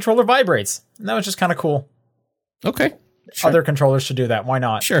charge, the controller vibrates. And that was just kind of cool. Okay. Sure. Other controllers should do that. Why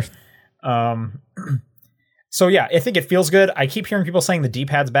not? Sure. So yeah, I think it feels good. I keep hearing people saying the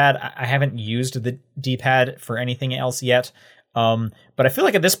D-pad's bad. I haven't used the D-pad for anything else yet. But I feel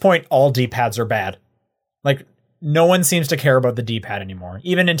like at this point, all D-pads are bad. Like, no one seems to care about the D-pad anymore.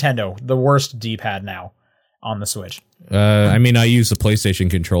 Even Nintendo, the worst D-pad now on the Switch. I mean, I use the PlayStation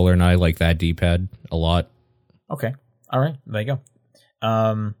controller and I like that D-pad a lot. Okay. All right. There you go.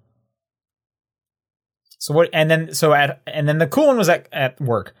 And then the cool one was at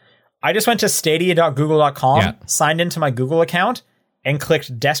work. I just went to stadia.google.com, Yeah. signed into my Google account, and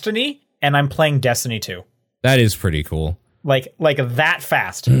clicked Destiny, and I'm playing Destiny 2. That is pretty cool. Like that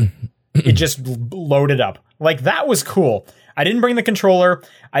fast. It just loaded up. Like, that was cool. I didn't bring the controller.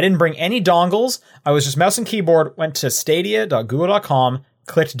 I didn't bring any dongles. I was just mouse and keyboard, went to stadia.google.com,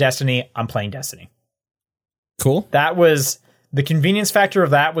 clicked Destiny. I'm playing Destiny. Cool. That was the convenience factor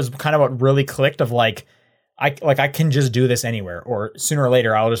of that was kind of what really clicked of like, I can just do this anywhere, or sooner or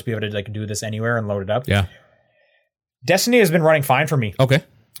later I'll just be able to like do this anywhere and load it up. Yeah. Destiny has been running fine for me. Okay.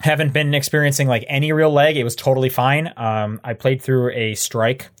 Haven't been experiencing like any real lag. It was totally fine. I played through a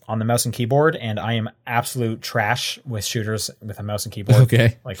strike on the mouse and keyboard, and I am absolute trash with shooters with a mouse and keyboard.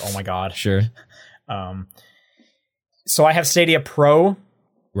 Okay. Like, oh my God. Sure. So I have Stadia Pro.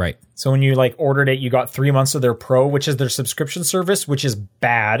 Right. So when you like ordered it, you got 3 months of their Pro, which is their subscription service, which is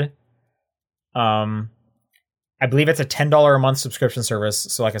bad. I believe it's a $10 a month subscription service.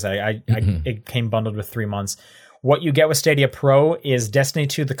 So like I said, it came bundled with 3 months. What you get with Stadia Pro is Destiny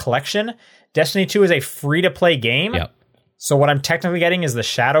 2, the collection. Destiny 2 is a free-to-play game. Yep. So what I'm technically getting is the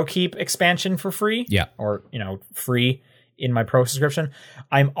Shadowkeep expansion for free. Yeah. Or, free in my Pro subscription.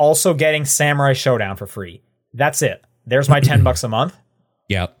 I'm also getting Samurai Showdown for free. That's it. There's my $10 a month.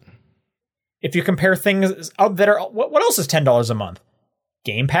 Yep. If you compare things up that are... What else is $10 a month?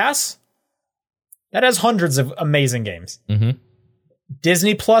 Game Pass? That has hundreds of amazing games. Mm-hmm.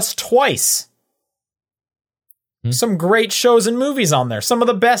 Disney Plus twice. Some great shows and movies on there. Some of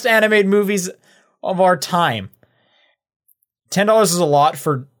the best animated movies of our time. $10 is a lot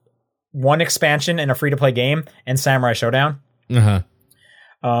for one expansion in a free-to-play game and Samurai Showdown. Uh-huh.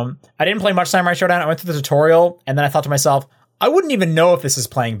 I didn't play much Samurai Showdown. I went through the tutorial, and then I thought to myself, I wouldn't even know if this is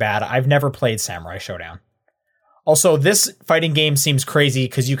playing bad. I've never played Samurai Showdown. Also, this fighting game seems crazy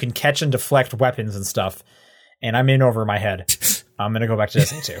because you can catch and deflect weapons and stuff, and I'm in over my head. I'm going to go back to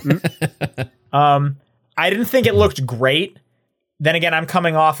Destiny 2. I didn't think it looked great. Then again, I'm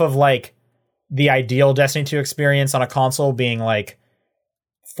coming off of like the ideal Destiny 2 experience on a console being like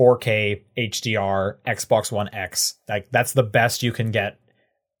 4K HDR Xbox One X. Like, that's the best you can get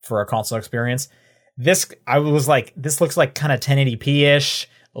for a console experience. I was like, this looks like kind of 1080p-ish.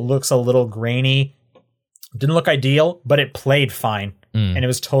 It looks a little grainy. Didn't look ideal, but it played fine. And it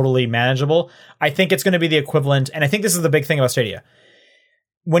was totally manageable. I think it's going to be the equivalent, and I think this is the big thing about Stadia.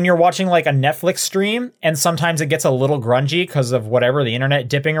 When you're watching like a Netflix stream, and sometimes it gets a little grungy because of whatever, the internet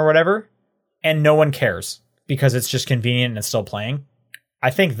dipping or whatever, and no one cares because it's just convenient and it's still playing.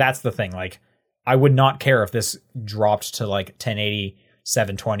 I think that's the thing. Like, I would not care if this dropped to like 1080,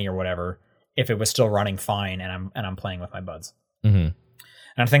 720 or whatever, if it was still running fine and I'm playing with my buds. Mm-hmm. And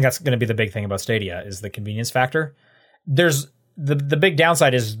I think that's going to be the big thing about Stadia is the convenience factor. There's the big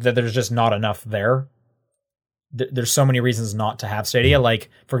downside is that there's just not enough there. There's so many reasons not to have Stadia. Like,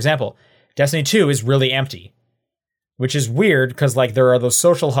 for example, Destiny 2 is really empty. which is weird because like there are those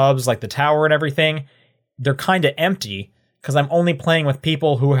social hubs like the tower and everything. They're kind of empty because I'm only playing with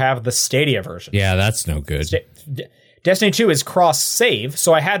people who have the Stadia version. Yeah, that's no good. Destiny 2 is cross-save,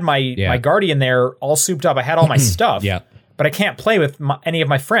 so I had my Guardian there all souped up. I had all my stuff, but I can't play with any of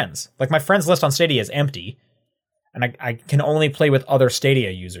my friends. Like, my friends list on Stadia is empty, and I can only play with other Stadia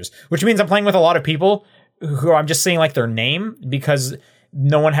users, which means I'm playing with a lot of people who I'm just seeing, like, their name, because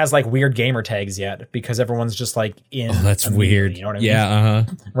no one has, like, weird gamer tags yet, because everyone's just, like, in... Oh, that's weird. You know what I mean? Yeah,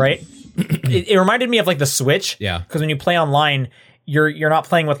 uh-huh. Right? It reminded me of, like, the Switch. Yeah. Because when you play online... You're not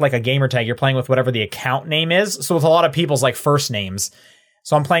playing with like a gamer tag. You're playing with whatever the account name is. So with a lot of people's like first names.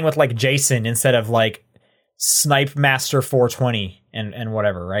 So I'm playing with like Jason instead of like Snipe Master 420 and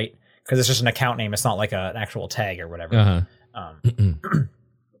whatever, right? Because it's just an account name. It's not like an actual tag or whatever.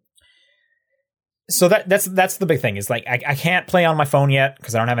 So that's the big thing is like I can't play on my phone yet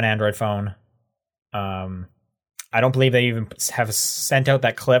because I don't have an Android phone. I don't believe they even have sent out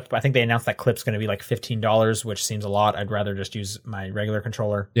that clip. I think they announced that clip's going to be like $15, which seems a lot. I'd rather just use my regular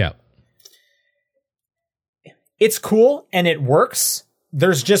controller. Yeah. It's cool and it works.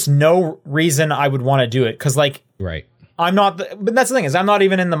 There's just no reason I would want to do it because like right. but that's the thing is I'm not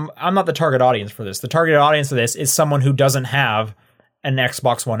the target audience for this. The target audience for this is someone who doesn't have an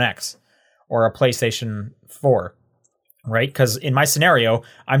Xbox One X or a PlayStation 4. Right? Because in my scenario,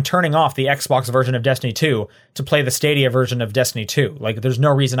 I'm turning off the Xbox version of Destiny 2 to play the Stadia version of Destiny 2. Like, there's no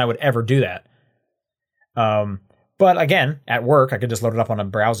reason I would ever do that. But again, at work, I could just load it up on a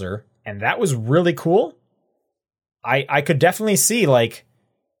browser, and that was really cool. I could definitely see, like,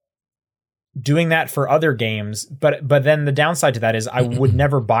 doing that for other games, but then the downside to that is I would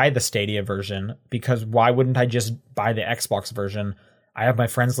never buy the Stadia version, because why wouldn't I just buy the Xbox version? I have my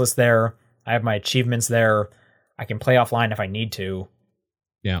friends list there. I have my achievements there. I can play offline if I need to.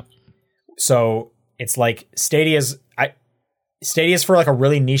 Yeah. So it's like Stadia's for like a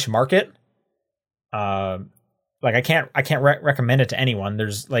really niche market. Like I can't recommend it to anyone.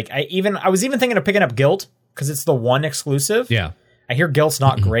 There's like I was even thinking of picking up Guilt because it's the one exclusive. Yeah. I hear Guilt's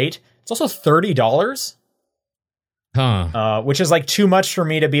not great. It's also $30. Which is like too much for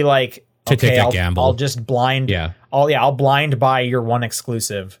me to be like take a gamble. I'll just blind. Yeah. I'll blind buy your one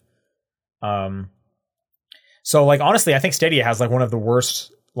exclusive. So, like, honestly, I think Stadia has, like, one of the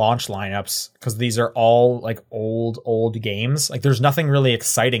worst launch lineups because these are all, like, old games. Like, there's nothing really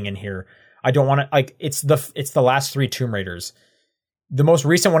exciting in here. I don't want to, like, it's the last 3 Tomb Raiders. The most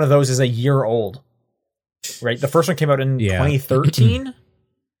recent one of those is a year old, right? The first one came out in 2013.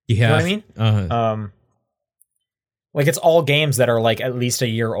 Yeah. You know what I mean? Like, it's all games that are, like, at least a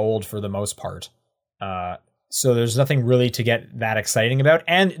year old for the most part. So there's nothing really to get that exciting about.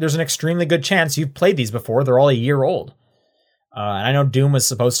 And there's an extremely good chance you've played these before. They're all a year old. And I know Doom was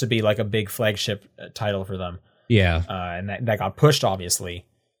supposed to be like a big flagship title for them. Yeah. And that got pushed, obviously.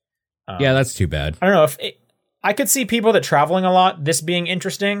 Yeah, that's too bad. I don't know. I could see people that traveling a lot, this being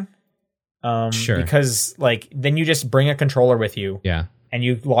interesting. Sure. Because like then you just bring a controller with you. Yeah. And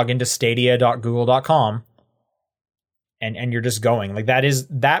you log into stadia.google.com. And you're just going. Like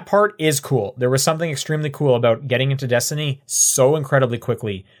that part is cool. There was something extremely cool about getting into Destiny so incredibly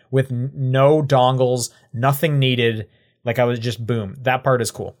quickly with no dongles, nothing needed. Like I was just boom. That part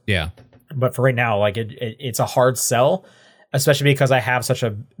is cool. Yeah. But for right now, like it's a hard sell, especially because I have such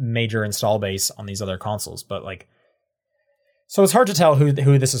a major install base on these other consoles. But like, so it's hard to tell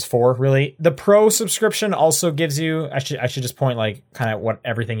who this is for, really. The Pro subscription also gives you. I should just point like kind of what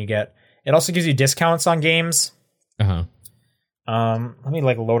everything you get. It also gives you discounts on games. Let me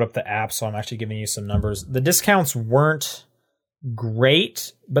like load up the app so I'm actually giving you some numbers. The discounts weren't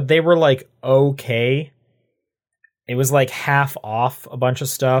great, but they were like okay. It was like half off a bunch of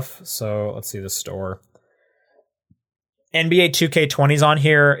stuff. So let's see the store. NBA 2K20's on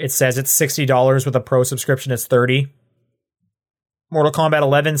here. It says it's $60 with a Pro subscription. It's $30. Mortal Kombat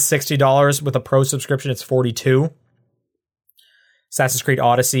 11 $60 with a Pro subscription. It's $42. Assassin's Creed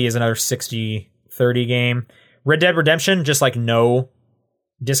Odyssey is another $60 $30 game. Red Dead Redemption, just like no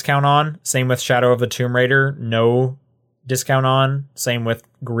discount on. Same with Shadow of the Tomb Raider, no discount on. Same with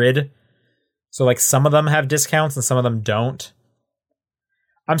Grid. So like some of them have discounts and some of them don't.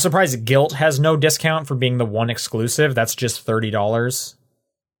 I'm surprised Guilt has no discount for being the one exclusive. That's just $30.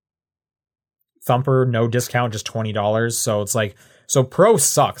 Thumper, no discount, just $20. So it's like, so Pro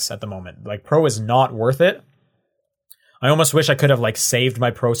sucks at the moment. Like Pro is not worth it. I almost wish I could have like saved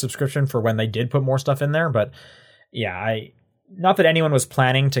my Pro subscription for when they did put more stuff in there, but yeah, not that anyone was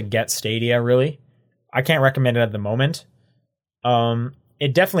planning to get Stadia really. I can't recommend it at the moment.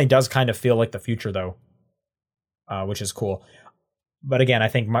 It definitely does kind of feel like the future though, which is cool. But again, I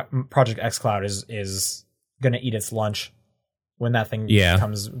think Project xCloud is gonna eat its lunch when that thing Yeah.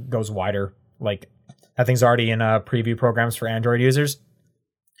 goes wider. Like that thing's already in preview programs for Android users.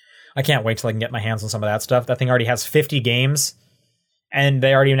 I can't wait till I can get my hands on some of that stuff. That thing already has 50 games, and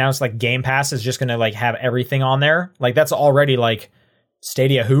they already announced like Game Pass is just gonna like have everything on there. Like that's already like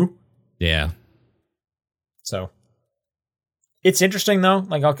Stadia who? Yeah. So it's interesting though.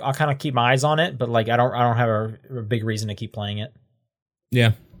 Like I'll kind of keep my eyes on it, but like I don't have a big reason to keep playing it.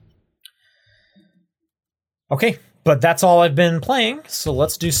 Yeah. Okay, but that's all I've been playing. So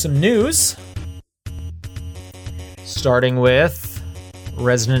let's do some news. Starting with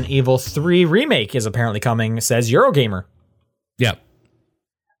Resident Evil 3 Remake is apparently coming, says Eurogamer. Yeah.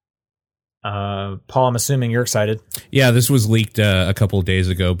 Paul, I'm assuming you're excited. Yeah, this was leaked a couple of days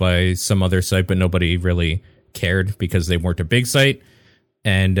ago by some other site, but nobody really cared because they weren't a big site.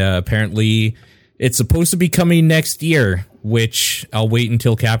 And apparently it's supposed to be coming next year, which I'll wait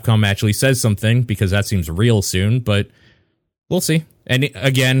until Capcom actually says something because that seems real soon, but we'll see. And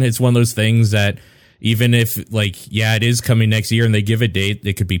again, it's one of those things that even if, like, yeah, it is coming next year and they give a date,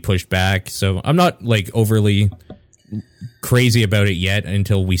 it could be pushed back. So I'm not, like, overly crazy about it yet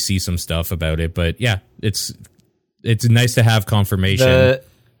until we see some stuff about it. But yeah, it's nice to have confirmation.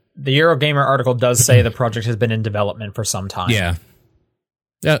 The Eurogamer article does say the project has been in development for some time. Yeah.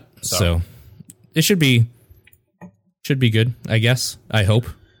 Yeah. So it should be good, I guess. I hope.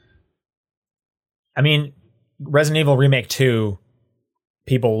 I mean, Resident Evil Remake 2,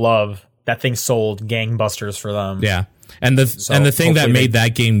 people love. That thing sold gangbusters for them. Yeah. And the thing that made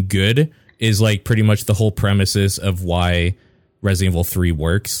that game good is like pretty much the whole premises of why Resident Evil 3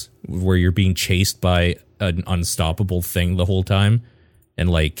 works, where you're being chased by an unstoppable thing the whole time. And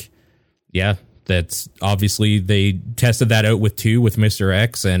like, yeah, that's obviously they tested that out with 2 with Mr.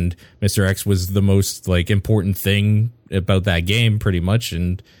 X, and Mr. X was the most like important thing about that game pretty much.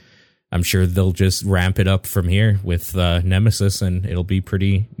 And I'm sure they'll just ramp it up from here with Nemesis, and it'll be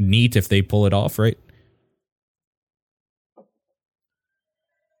pretty neat if they pull it off, right?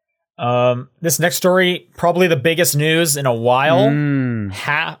 This next story, probably the biggest news in a while.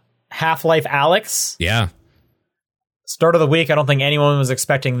 Half-Life Alyx. Yeah. Start of the week, I don't think anyone was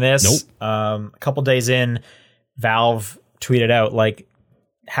expecting this. Nope. A couple days in, Valve tweeted out, like,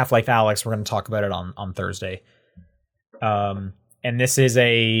 Half-Life Alyx, we're going to talk about it on Thursday. And this is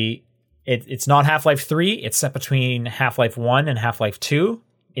it's not Half-Life 3, it's set between Half-Life 1 and Half-Life 2.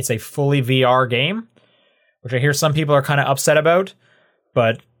 It's a fully VR game, which I hear some people are kind of upset about,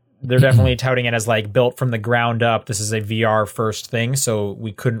 but they're definitely touting it as like built from the ground up. This is a VR first thing, so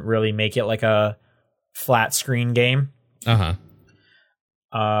we couldn't really make it like a flat screen game. Uh-huh.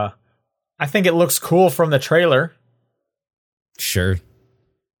 I think it looks cool from the trailer. Sure.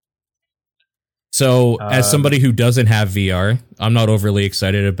 So, as somebody who doesn't have VR, I'm not overly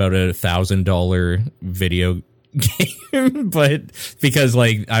excited about a $1,000 video game, but because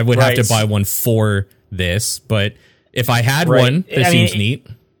like I would have to buy one for this, but if I had one, this seems neat.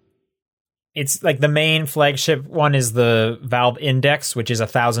 It's like the main flagship one is the Valve Index, which is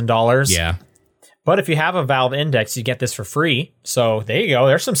 $1,000. Yeah. But if you have a Valve Index, you get this for free. So there you go.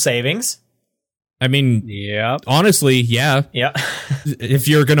 There's some savings. I mean, yeah. Honestly, yeah. Yeah. If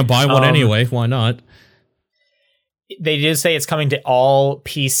you're going to buy one anyway, why not? They did say it's coming to all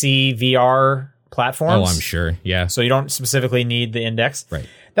PC VR platforms. Oh, I'm sure. Yeah. So you don't specifically need the Index. Right.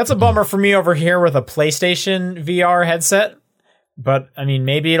 That's a bummer for me over here with a PlayStation VR headset. But, I mean,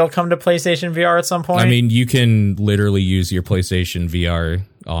 maybe it'll come to PlayStation VR at some point. I mean, you can literally use your PlayStation VR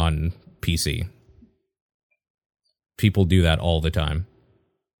on PC. People do that all the time.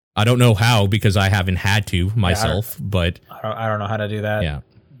 I don't know how because I haven't had to myself, but I don't know how to do that. Yeah.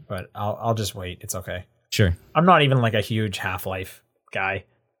 But I'll just wait. It's okay. Sure. I'm not even like a huge Half-Life guy.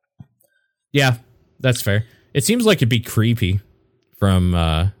 Yeah, that's fair. It seems like it'd be creepy from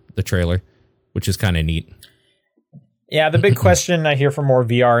the trailer, which is kind of neat. Yeah, the big question I hear from more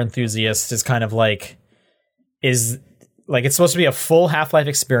VR enthusiasts is kind of like, it's supposed to be a full Half-Life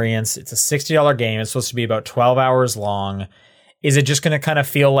experience. It's a $60 game. It's supposed to be about 12 hours long. Is it just going to kind of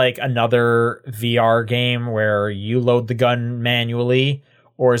feel like another VR game where you load the gun manually?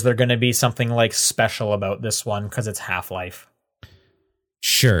 Or is there going to be something like special about this one because it's Half-Life?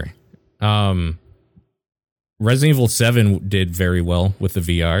 Sure. Resident Evil 7 did very well with the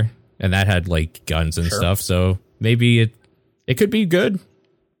VR, and that had like guns and stuff. So maybe it could be good.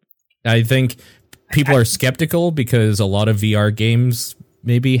 I think people are skeptical because a lot of VR games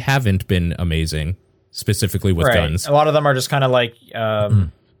maybe haven't been amazing, specifically with guns. A lot of them are just kind of like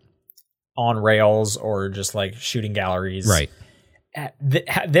on rails or just like shooting galleries. Right.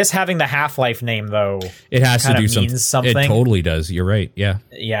 This having the Half-Life name, though, it has to do something. It It totally does. You're right. Yeah.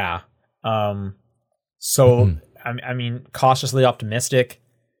 Yeah. So, I mean, cautiously optimistic.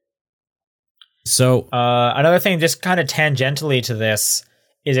 So another thing, just kind of tangentially to this,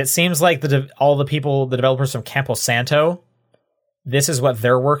 is it seems like the developers from Campo Santo, this is what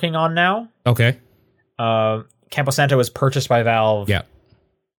they're working on now. okay. Campo Santo was purchased by Valve Yeah.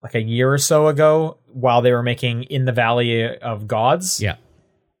 like a year or so ago while they were making In the Valley of Gods. Yeah.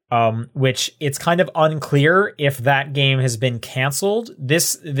 Which it's kind of unclear if that game has been canceled.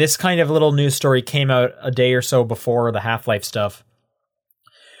 This kind of little news story came out a day or so before the Half-Life stuff,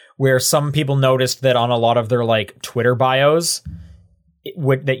 where some people noticed that on a lot of their like Twitter bios,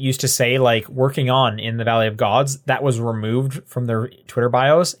 that used to say like working on In the Valley of Gods, that was removed from their Twitter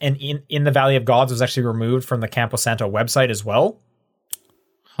bios, and In the Valley of Gods was actually removed from the Campo Santo website as well.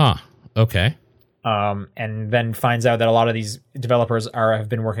 Huh. Okay. And then finds out that a lot of these developers have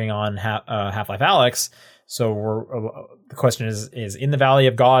been working on Half-Life Alyx. So the question is In the Valley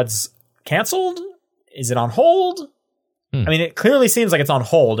of Gods canceled? Is it on hold? I mean, it clearly seems like it's on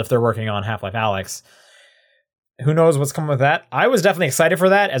hold if they're working on Half-Life Alyx. Who knows what's coming with that? I was definitely excited for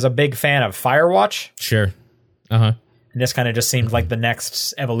that as a big fan of Firewatch. Sure. Uh-huh. And this kind of just seemed like the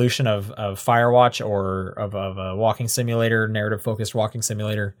next evolution of Firewatch, or of a walking simulator, narrative-focused walking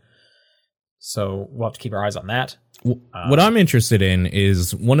simulator. So we'll have to keep our eyes on that. What I'm interested in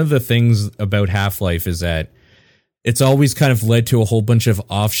is, one of the things about Half-Life is that it's always kind of led to a whole bunch of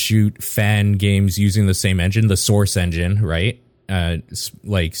offshoot fan games using the same engine, the Source engine, right?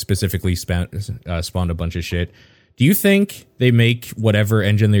 Like specifically spawned a bunch of shit. Do you think they make whatever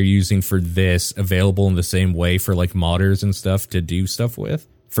engine they're using for this available in the same way for like modders and stuff to do stuff with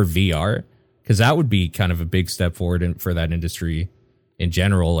for VR? Because that would be kind of a big step forward for that industry in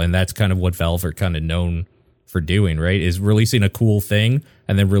general, and that's kind of what Valve are kind of known for doing, right? Is releasing a cool thing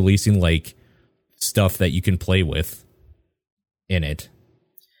and then releasing like stuff that you can play with in it.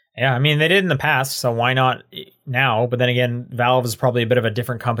 Yeah, I mean, they did in the past, so why not now? But then again, Valve is probably a bit of a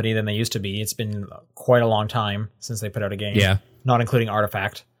different company than they used to be. It's been quite a long time since they put out a game. Yeah. Not including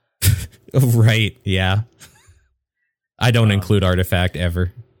Artifact. Right, yeah. I don't include Artifact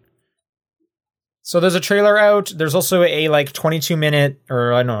ever. So there's a trailer out. There's also a like 22-minute,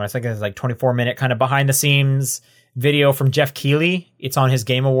 or I don't know, I think it's like 24-minute kind of behind the scenes video from Jeff Keighley. It's on his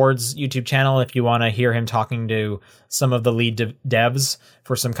Game Awards YouTube channel if you want to hear him talking to some of the lead devs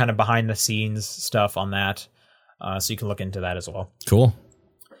for some kind of behind the scenes stuff on that. So you can look into that as well. Cool.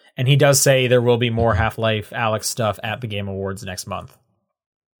 And he does say there will be more Half-Life Alyx stuff at the Game Awards next month.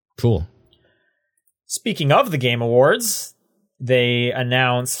 Cool. Speaking of the Game Awards, they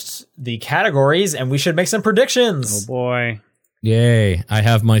announced the categories, and we should make some predictions. Oh boy. Yay. I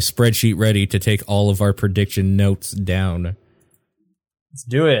have my spreadsheet ready to take all of our prediction notes down. Let's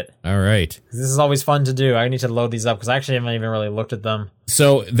do it. All right. This is always fun to do. I need to load these up because I actually haven't even really looked at them.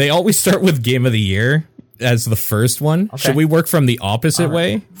 So they always start with Game of the Year as the first one. Okay. Should we work from the opposite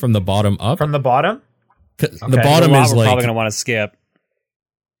way, from the bottom up? From the bottom? The Okay. bottom is We're like, probably going to want to skip.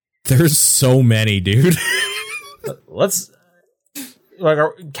 there's so many, dude. Let's... Like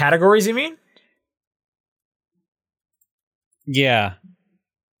categories, you mean? Yeah.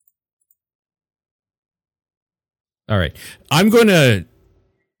 All right. I'm going to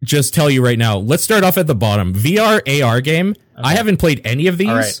just tell you right now. Let's start off at the bottom. VR AR game. Okay. I haven't played any of these,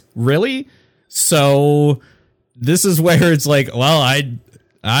 right. really. So this is where it's like, well,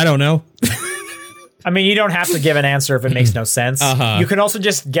 I don't know. I mean, you don't have to give an answer if it makes no sense. Uh-huh. You can also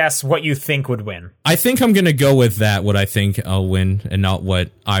just guess what you think would win. I think I'm going to go with that, what I think I'll win, and not what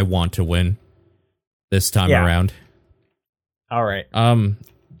I want to win this time around. All right.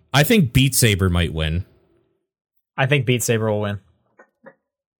 I think Beat Saber might win. I think Beat Saber will win.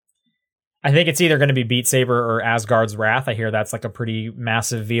 I think it's either going to be Beat Saber or Asgard's Wrath. I hear that's like a pretty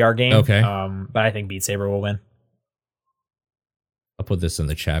massive VR game. Okay. But I think Beat Saber will win. I'll put this in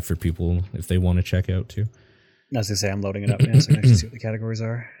the chat for people if they want to check out too. I was going to say, I'm loading it up now so I can actually see what the categories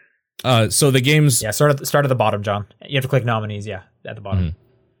are. So the games... Yeah, start at the bottom, John. You have to click nominees, at the bottom. Mm-hmm.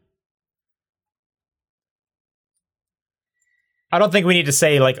 I don't think we need to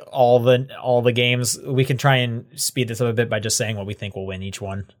say like all the games. We can try and speed this up a bit by just saying what we think will win each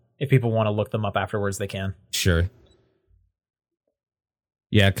one. If people want to look them up afterwards, they can. Sure.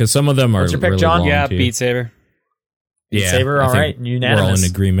 Yeah, because some of them are. What's your pick, really John? long Yeah, too. Beat Saber. Beat Saber, all right, unanimous. We're all in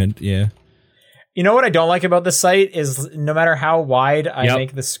agreement. Yeah. You know what I don't like about this site is no matter how wide I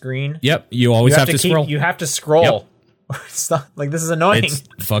make the screen. Yep, you always have to scroll. You have to scroll. Yep. It's not, like, this is annoying. It's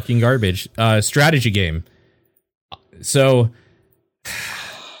fucking garbage. Strategy game. So.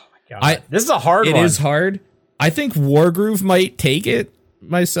 Oh my God. This is a hard one. It is hard. I think Wargroove might take it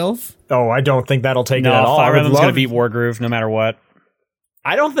myself. Oh, I don't think that'll take it No, at all. Fire Emblem's going to beat Wargroove no matter what.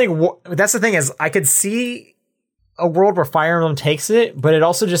 I don't think that's the thing is I could see a world where Fire Emblem takes it, but it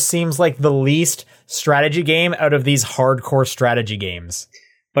also just seems like the least strategy game out of these hardcore strategy games.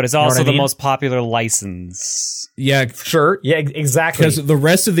 But it's know also what I the mean? most popular license. Yeah, Sure. Yeah, exactly. because the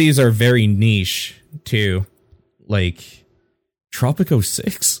rest of these are very niche too, like Tropico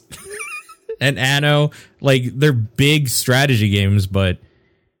 6 and Anno. Like they're big strategy games, but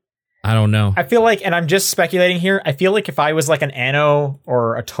I don't know. I feel like, and I'm just speculating here, I feel like if I was like an Anno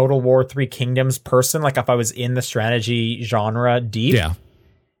or a Total War 3 Kingdoms person, like if I was in the strategy genre deep, Yeah,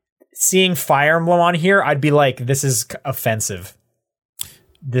 seeing Fire Emblem on here, I'd be like, this is offensive.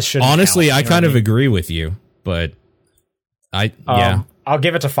 This should honestly, count, I you know kind what of mean? agree with you, but yeah. I'll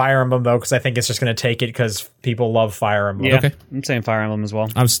give it to Fire Emblem though, because I think it's just going to take it because people love Fire Emblem. Yeah, Okay. I'm saying Fire Emblem as well.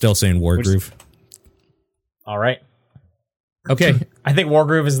 I'm still saying Wargroove. All right. Okay, I think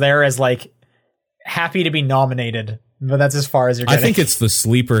Wargroove is there as like happy to be nominated, but that's as far as you're I getting. think it's the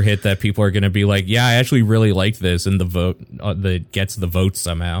sleeper hit that people are going to be like, yeah, I actually really like this, and the vote that gets the vote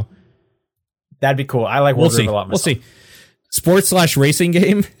somehow. That'd be cool. I like We'll Wargroove see. a lot We'll myself. see. Sports/racing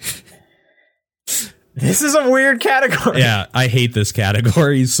game. This is a weird category. Yeah, I hate this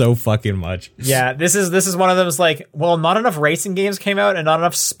category so fucking much. Yeah, this is one of those like, well, not enough racing games came out and not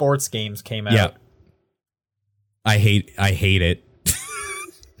enough sports games came out. Yeah, I hate it.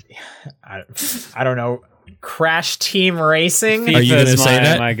 I don't know. Crash Team Racing? Are you FIFA gonna is say my,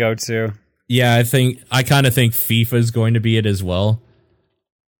 that? my go-to. Yeah, I kind of think FIFA is going to be it as well.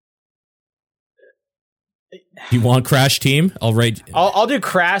 You want Crash Team? I'll write. I'll do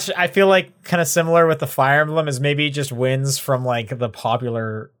Crash. I feel like kind of similar with the Fire Emblem is maybe just wins from like the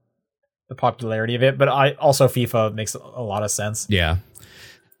popularity of it, but I also FIFA makes a lot of sense. Yeah.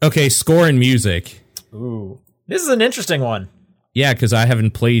 Okay, score and music. Ooh. This is an interesting one. Yeah, because I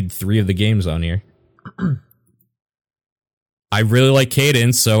haven't played 3 of the games on here. I really like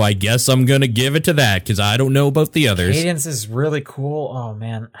Cadence, so I guess I'm going to give it to that because I don't know about the others. Cadence is really cool. Oh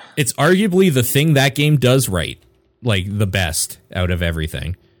man. It's arguably the thing that game does right, like the best out of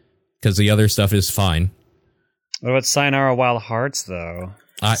everything, because the other stuff is fine. What about Sayonara Wild Hearts, though?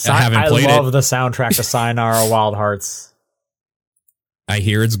 I haven't played I love it. the soundtrack to Sayonara Wild Hearts. I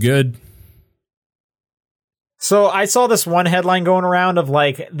hear it's good. So I saw this one headline going around of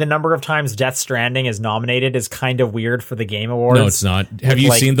like the number of times Death Stranding is nominated is kind of weird for the Game Awards. No, it's not. Have you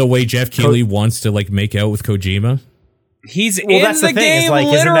like, seen the way Jeff Keighley wants to like make out with Kojima? He's Well, in that's the the thing, is game, like,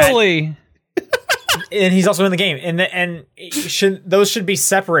 isn't that- literally. And he's also in the game. And those should be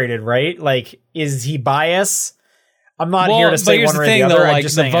separated, right? Like, is he biased? I'm not here to say here's one the or thing, the other. though, I'm like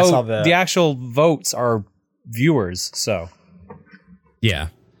just the saying I saw vote, the actual votes are viewers, so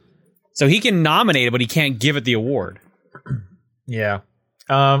he can nominate it, but he can't give it the award. Yeah.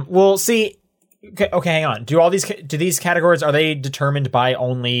 Well, see. Okay, hang on. Do these categories, are they determined by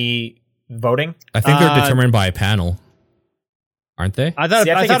only voting? I think they're determined by a panel, aren't they? I thought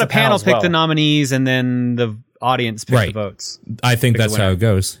See, I think a it's a panel panel as picked well. the nominees and then the audience picked Right. the votes. I think Pick that's the how winner. it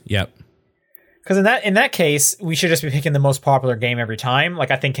goes. Yep. Because in that case, we should just be picking the most popular game every time.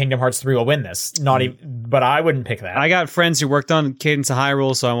 Like, I think Kingdom Hearts 3 will win this. Not even, but I wouldn't pick that. I got friends who worked on Cadence of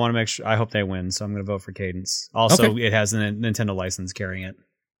Hyrule, so I want to make sure. I hope they win, so I'm going to vote for Cadence. Also, Okay. it has a Nintendo license carrying it.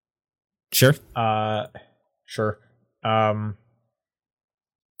 Sure. Sure. I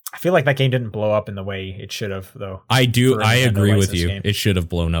feel like that game didn't blow up in the way it should have, though. I do. For a I Nintendo agree with licensed you. game. It should have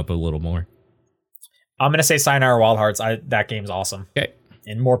blown up a little more. I'm gonna say Sayonara Wild Hearts. That game's awesome, Okay.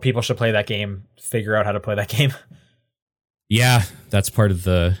 and more people should play that game. Figure out how to play that game. Yeah, that's part of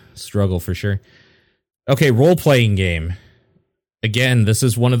the struggle for sure. Okay, role-playing game. Again, this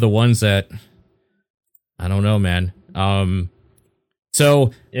is one of the ones that I don't know, man.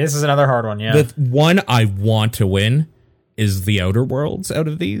 So This is another hard one. Yeah. the one I want to win is the Outer Worlds out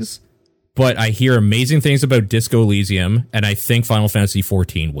of these, but I hear amazing things about Disco Elysium, and I think Final Fantasy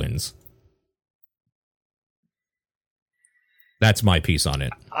XIV wins. That's my piece on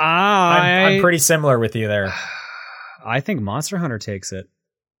it. I'm pretty similar with you there. I think Monster Hunter takes it.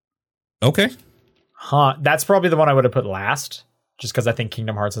 Okay. Huh? That's probably the one I would have put last, just because I think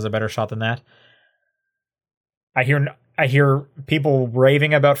Kingdom Hearts has a better shot than that. I hear people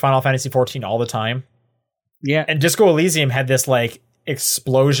raving about Final Fantasy XIV all the time. Yeah. And Disco Elysium had this like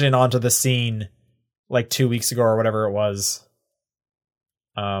explosion onto the scene like 2 weeks ago or whatever it was.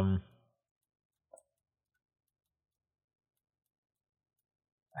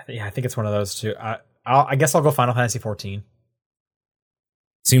 I think it's one of those two. I guess I'll go Final Fantasy XIV.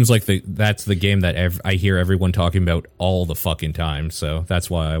 Seems like that's the game that I hear everyone talking about all the fucking time, so that's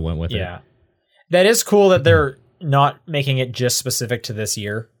why I went with it. Yeah, that is cool that they're not making it just specific to this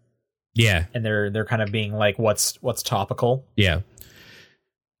year. Yeah, And they're kind of being like, what's topical. yeah.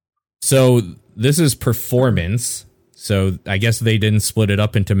 So this is performance. So I guess they didn't split it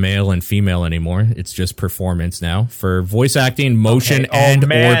up into male and female anymore. It's just performance now for voice acting, motion,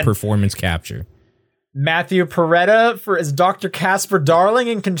 or performance capture. Matthew Peretta as Dr. Casper Darling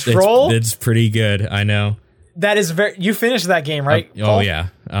in Control. It's pretty good. I know. That is you finished that game, right? Oh yeah.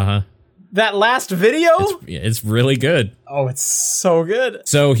 That last video? It's really good. Oh, it's so good.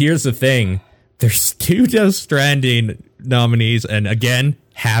 So here's the thing. There's 2 Death Stranding nominees, and again,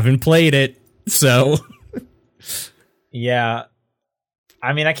 haven't played it. So yeah.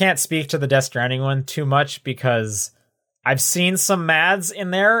 I mean, I can't speak to the Death Stranding one too much because I've seen some Mads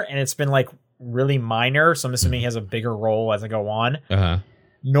in there, and it's been like really minor, so I'm assuming he has a bigger role as I go on.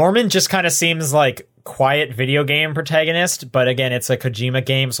 Norman just kind of seems like quiet video game protagonist, but again, it's a Kojima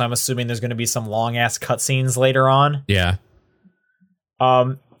game, so I'm assuming there's going to be some long ass cutscenes later on. Yeah.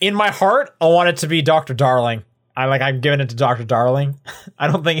 In my heart, I want it to be Dr. Darling. I'm giving it to Dr. Darling. I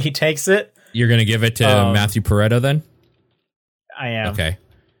don't think he takes it. You're going to give it to Matthew Peretta then? I am. Okay.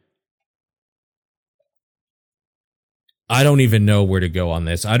 I don't even know where to go on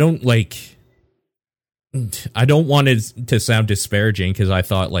this. I don't want it to sound disparaging because I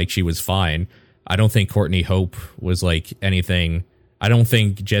thought like she was fine. I don't think Courtney Hope was like anything. I don't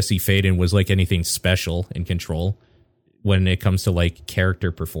think Jesse Faden was like anything special in Control when it comes to like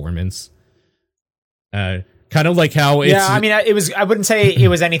character performance. Kind of like how it's... Yeah, I mean, I wouldn't say it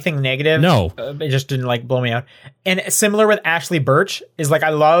was anything negative. No. It just didn't like blow me out. And similar with Ashley Birch is like, I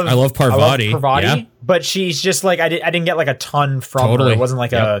love Parvati. Yeah. But she's just like, I didn't get like a ton from her. It wasn't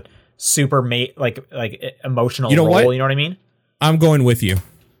like a super like emotional role. What? You know what I mean? I'm going with you.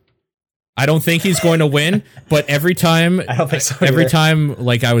 I don't think he's going to win, but every time I don't think so every time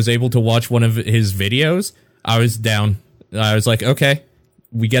like I was able to watch one of his videos, I was down. I was like, okay,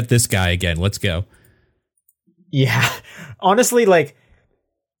 we get this guy again. Let's go. Yeah. Honestly, like,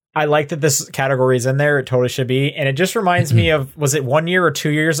 I like that this category is in there. It totally should be. And it just reminds me of, was it 1 year or 2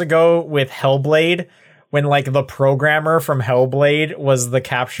 years ago with Hellblade, when like the programmer from Hellblade was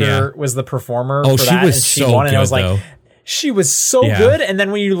the was the performer for that, was and she so won, and good, I was like, she was so good. And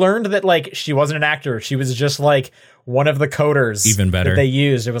then when you learned that like she wasn't an actor, she was just like one of the coders, even better, that they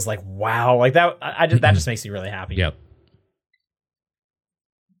used, it was like, wow, like that. That just makes me really happy. Yep.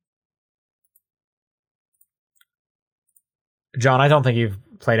 John, I don't think you've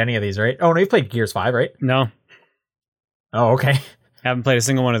played any of these, right? Oh no, you've played Gears 5, right? No. Oh, okay. Haven't played a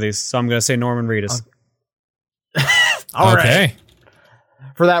single one of these, so I'm going to say Norman Reedus. All right.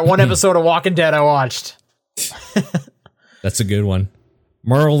 For that one episode of Walking Dead I watched. That's a good one.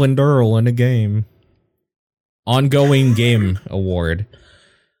 Merle and Earl in a game. Ongoing Game Award.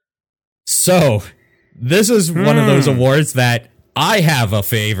 So, this is one of those awards that I have a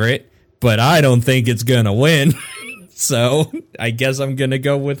favorite, but I don't think it's gonna win. So, I guess I'm gonna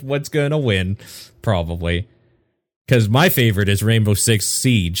go with what's gonna win, probably. Because my favorite is Rainbow Six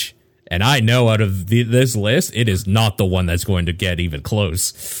Siege, and I know out of this list, it is not the one that's going to get even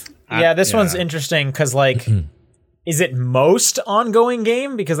close. Yeah, this one's interesting, because, like, is it most ongoing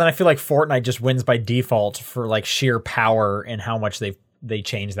game? Because then I feel like Fortnite just wins by default for, like, sheer power and how much they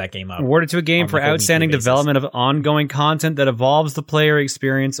changed that game up. Awarded to a game for outstanding development of ongoing content that evolves the player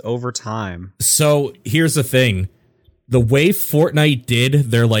experience over time. So, here's the thing. The way Fortnite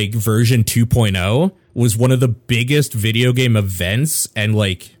did their, like, version 2.0 was one of the biggest video game events and,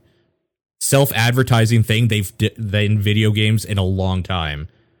 like, self-advertising thing they've done in video games in a long time.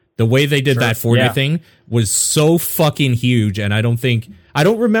 The way they did that Fortnite thing was so fucking huge, and I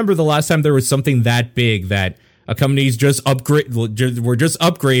don't remember the last time there was something that big that a company's just we're just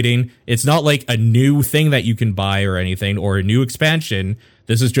upgrading. It's not like a new thing that you can buy or anything, or a new expansion.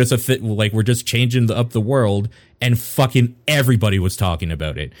 This is just like we're just changing up the world, and fucking everybody was talking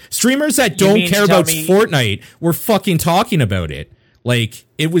about it. Streamers that don't care about Fortnite were fucking talking about it. Like,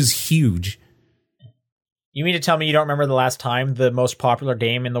 it was huge. You mean to tell me you don't remember the last time the most popular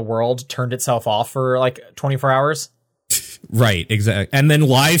game in the world turned itself off for like 24 hours? Right, exactly. And then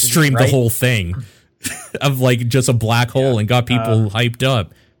live streamed the whole thing of like just a black hole and got people hyped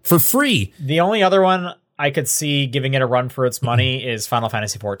up for free. The only other one I could see giving it a run for its money is Final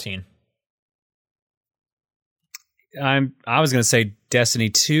Fantasy XIV. I was going to say Destiny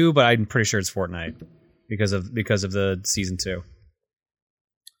 2, but I'm pretty sure it's Fortnite because of the season 2.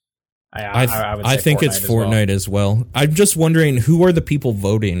 I think it's Fortnite as well. I'm just wondering, who are the people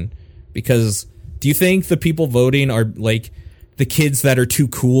voting? Because do you think the people voting are like the kids that are too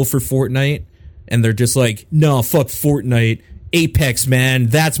cool for Fortnite, and they're just like, no, fuck Fortnite, Apex, man,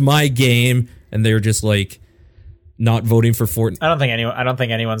 that's my game, and they're just like not voting for Fortnite? I don't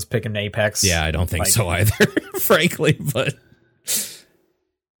think anyone's picking Apex. Yeah, I don't think so either, frankly. But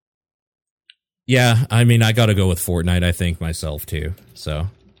Yeah, I mean, I got to go with Fortnite, I think, myself, too. So,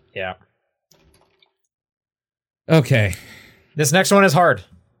 Yeah. okay. This next one is hard.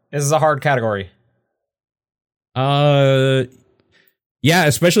 This is a hard category. Yeah,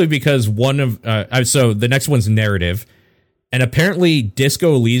 especially because so the next one's narrative. And apparently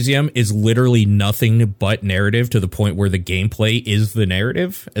Disco Elysium is literally nothing but narrative to the point where the gameplay is the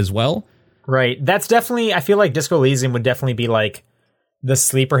narrative as well. Right. That's definitely, I feel like Disco Elysium would definitely be like the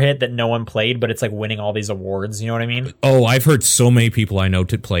sleeper hit that no one played, but it's like winning all these awards. You know what I mean? Oh, I've heard so many people I know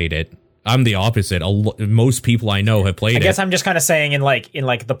played it. I'm the opposite. Most people I know have played it. I guess I'm just kind of saying in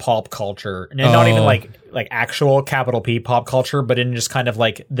like the pop culture, and not even like actual capital P pop culture, but in just kind of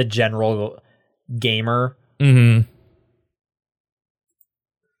like the general gamer. Mm-hmm.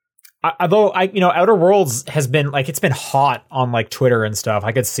 Although Outer Worlds has been like, it's been hot on like Twitter and stuff.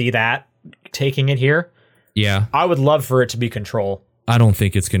 I could see that taking it here. Yeah. I would love for it to be Control. I don't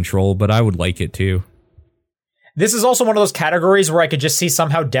think it's Control, but I would like it too. This is also one of those categories where I could just see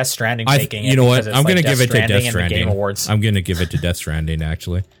somehow Death Stranding taking it. You know what? I'm going to give it to Death Stranding. Game Awards. I'm going to give it to Death Stranding,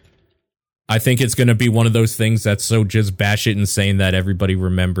 actually. I think it's going to be one of those things that's so just batshit insane that everybody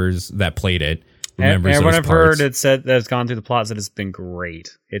remembers that played it. Everyone I've heard it said that it's gone through the plots that it's been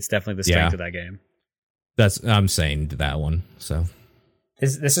great. It's definitely the strength of that game. I'm saying that one. So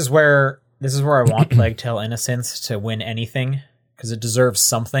this is where I want Plague Tale Innocence to win anything, because it deserves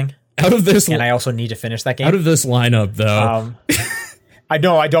something. Out of this, and I also need to finish that game. Out of this lineup, though, I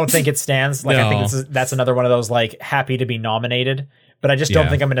don't think it stands. Like, no. I think that's another one of those like happy to be nominated, but I just don't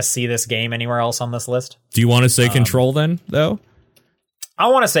think I'm going to see this game anywhere else on this list. Do you want to say Control then, though? I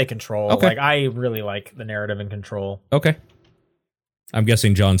want to say Control. Okay. Like, I really like the narrative in Control. Okay. I'm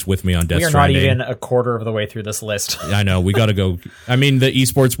guessing John's with me on Death Stranding. We are not even a quarter of the way through this list. I know. We got to go. I mean, the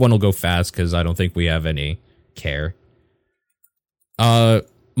esports one will go fast because I don't think we have any care.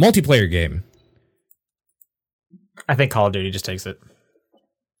 Multiplayer game. I think Call of Duty just takes it.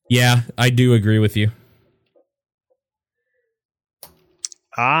 Yeah, I do agree with you.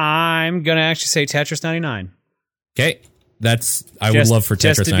 I'm going to actually say Tetris 99. Okay. I would love for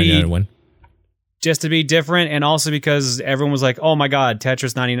Tetris 99 to win. Just to be different, and also because everyone was like, oh my god,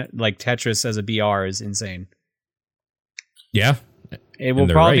 Tetris 99, like Tetris as a BR is insane. Yeah. It will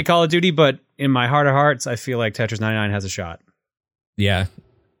probably be Call of Duty, but in my heart of hearts, I feel like Tetris 99 has a shot. Yeah.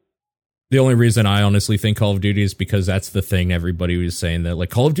 The only reason I honestly think Call of Duty is because that's the thing everybody was saying, that like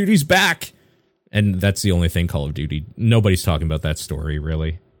Call of Duty's back. And that's the only thing Call of Duty. Nobody's talking about that story,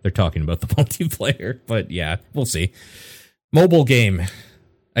 really. They're talking about the multiplayer, but yeah, we'll see. Mobile game.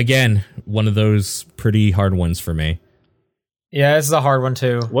 Again, one of those pretty hard ones for me. Yeah, this is a hard one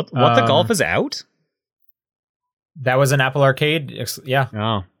too. What the Golf is out? That was an Apple Arcade. Yeah.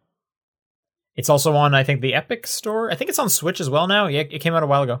 Oh. It's also on, I think, the Epic Store. I think it's on Switch as well now. Yeah, it came out a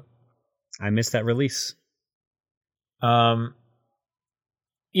while ago. I missed that release. I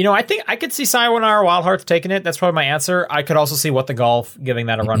think I could see Sayonara Wild Hearts taking it. That's probably my answer. I could also see What the Golf giving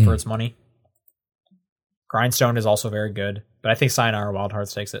that a run for its money. Grindstone is also very good, but I think Sayonara Wild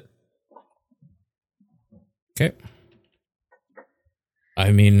Hearts takes it. Okay.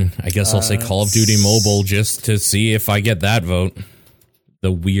 I mean, I guess I'll say Call of Duty Mobile just to see if I get that vote.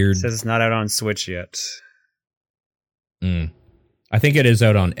 The weird... It says it's not out on Switch yet. I think it is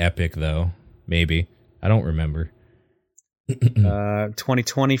out on Epic, though. Maybe. I don't remember.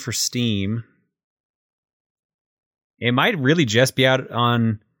 2020 for Steam. It might really just be out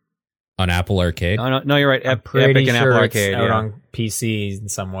on Apple Arcade. No, you're right. Epic and sure Apple Arcade. Out on PC in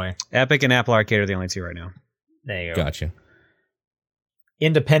some way. Epic and Apple Arcade are the only two right now. There you go. Gotcha.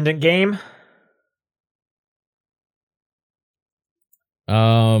 Independent game.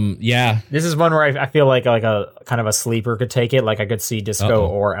 Yeah. This is one where I feel like a kind of a sleeper could take it. Like I could see Disco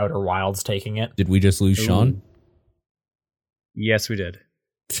or Outer Wilds taking it. Did we just lose Sean? Yes, we did.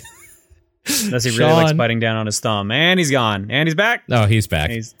 Unless he really likes biting down on his thumb. And he's gone. And he's back. Oh, he's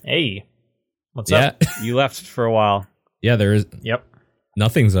back. Hey. What's up? You left for a while. Yeah, there is. Yep.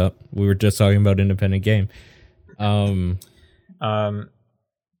 Nothing's up. We were just talking about independent game.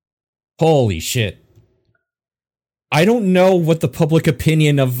 Holy shit. I don't know what the public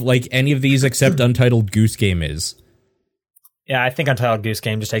opinion of like any of these except Untitled Goose Game is. Yeah, I think Untitled Goose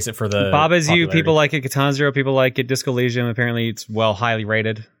Game just takes it for the Bob Is You, people like it. Catan Zero, people like it. Disco Elysium, apparently it's highly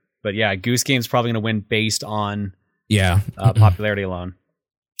rated. But yeah, Goose Game's probably going to win based on popularity alone.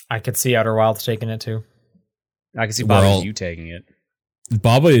 I could see Outer Wilds taking it too. I could see Baba Is You taking it.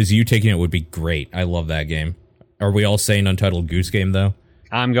 Baba Is You taking it would be great. I love that game. Are we all saying Untitled Goose Game though?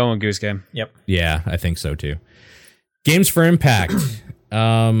 I'm going Goose Game. Yep. Yeah, I think so too. Games for Impact.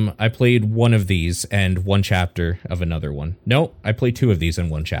 I played one of these and one chapter of another one. No, I played two of these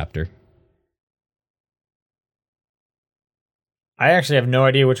and one chapter. I actually have no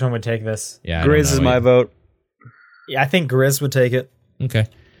idea which one would take this. Yeah, I don't Grizz know is my either. vote. Yeah, I think Grizz would take it. Okay.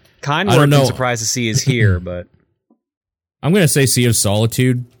 Kind I don't work know. I'm surprised to see is here, but I'm going to say Sea of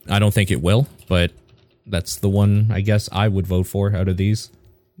Solitude. I don't think it will, but that's the one I guess I would vote for out of these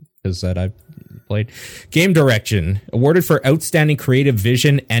because that I've played. Game direction. Awarded for outstanding creative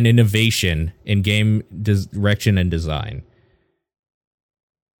vision and innovation in game direction and design.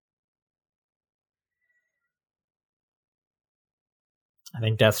 I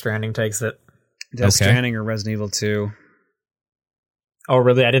think Death Stranding takes it. Death Okay. Stranding or Resident Evil 2. Oh,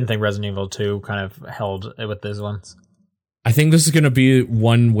 really? I didn't think Resident Evil 2 kind of held it with these ones. I think this is going to be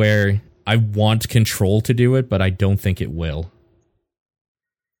one where I want Control to do it, but I don't think it will.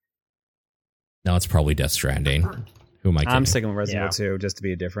 No, it's probably Death Stranding. Who am I kidding? I'm sticking with Resident Yeah. Evil 2 just to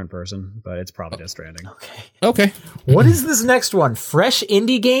be a different person, but it's probably Death Stranding. Okay. What is this next one? Fresh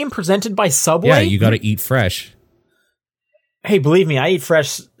indie game presented by Subway? Yeah, you got to eat fresh. Hey, believe me, I eat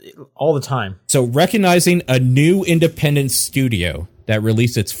fresh all the time. So, recognizing a new independent studio that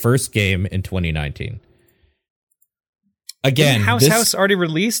released its first game in 2019. Again, Didn't House this, House already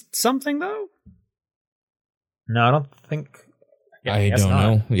released something, though? No, I don't think... Yeah, I guess don't not.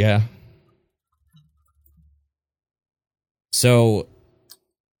 know. Yeah. So,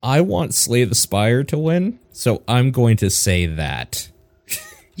 I want Slay the Spire to win, so I'm going to say that.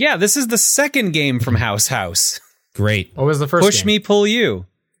 Yeah, this is the second game from House House. Great. What was the first Push game? Me, Pull You.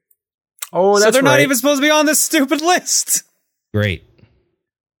 Oh, that's So they're not right. even supposed to be on this stupid list. Great.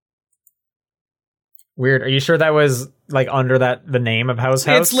 Weird. Are you sure that was like under the name of House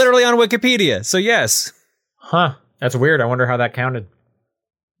House? It's literally on Wikipedia, so yes. Huh. That's weird. I wonder how that counted.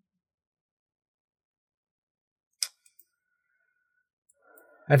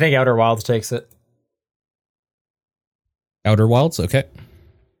 I think Outer Wilds takes it. Outer Wilds, okay.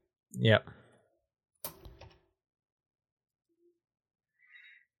 Yep.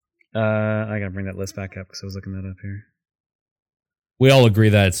 I gotta bring that list back up because I was looking that up here. We all agree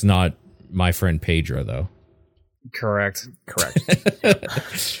that it's not My Friend Pedro, though. Correct.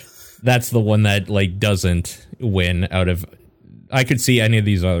 That's the one that like doesn't win out of. I could see any of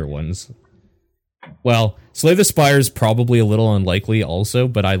these other ones. Well, Slay the Spire is probably a little unlikely, also,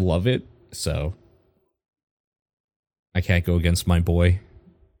 but I love it, so I can't go against my boy.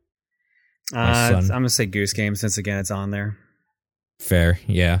 My son. I'm gonna say Goose Game since again it's on there. Fair,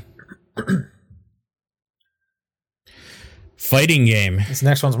 yeah. Fighting game. This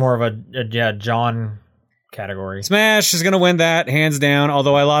next one's more of a John category. Smash is gonna win that hands down.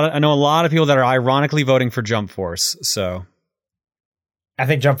 Although I know a lot of people that are ironically voting for Jump Force. So I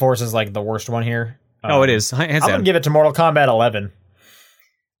think Jump Force is like the worst one here. it is hands I'm down. gonna give it to Mortal Kombat 11.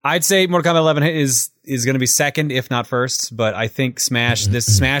 I'd say Mortal Kombat 11 is going to be second, if not first. But I think Smash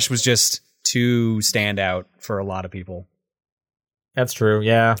was just too standout for a lot of people. That's true.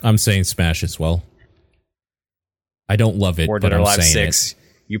 Yeah. I'm saying Smash as well. I don't love it, Or but Dead or I'm Alive saying 6.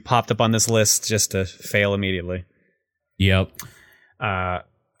 You popped up on this list just to fail immediately. it. Yep.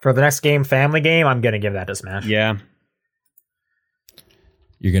 For the next game, Family Game, I'm gonna give that to Smash. Yeah.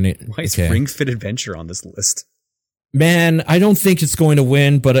 You're gonna. Why is okay. Ring Fit Adventure on this list? Man, I don't think it's going to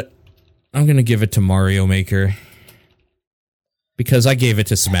win, but I'm going to give it to Mario Maker. Because I gave it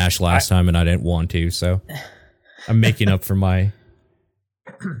to Smash last time and I didn't want to, so I'm making up for my...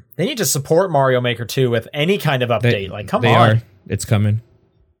 They need to support Mario Maker 2 with any kind of update. Come they on. are. It's coming.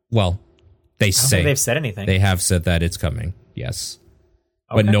 Well, they I don't say. think they've said anything. They have said that it's coming, yes.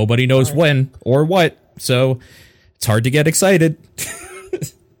 But Okay. nobody knows when or what, so it's hard to get excited.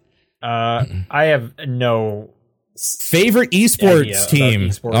 I have no... Favorite idea esports about team.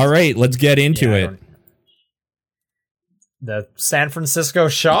 esports. All right, let's get into Yeah, I it. don't- The San Francisco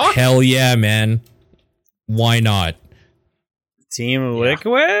Shock? Hell yeah, man. Why not? Team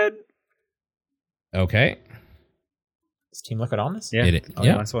Liquid? Okay. Is Team Liquid on this? Yeah.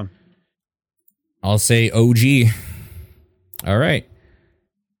 Yeah. Nice one. I'll say OG. All right.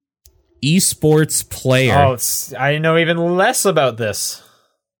 Esports player. Oh, I know even less about this.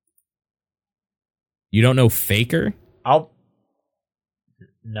 You don't know Faker?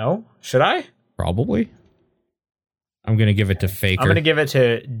 No? Should I? Probably. I'm going to give it to Faker. I'm going to give it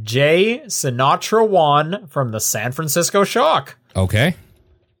to Jay Sinatra 1 from the San Francisco Shock. Okay.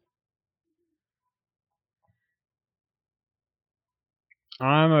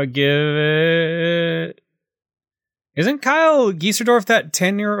 I'm going to give it... Isn't Kyle Gieserdorf that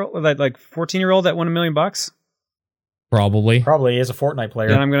 10-year-old, that like 14-year-old that won $1 million? Probably. Probably is a Fortnite player.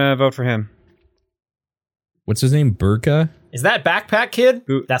 Then I'm going to vote for him. What's his name? Burka? Is that Backpack Kid?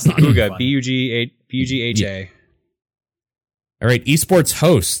 That's not Booga. fun. B-U-G-H-A. All right. Esports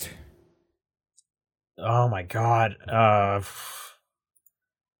host. Oh my god.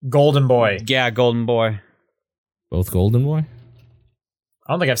 Golden Boy. Yeah, Golden Boy. Both Golden Boy?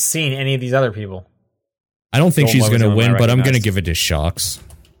 I don't think I've seen any of these other people. I don't think Golden she's Boy was going to the one I win, but I'm going to recognized. give it to Shocks.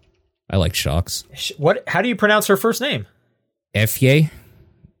 I like Shocks. What? How do you pronounce her first name? Efye?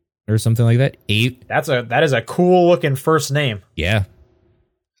 Or something like that? That is a cool looking first name. Yeah.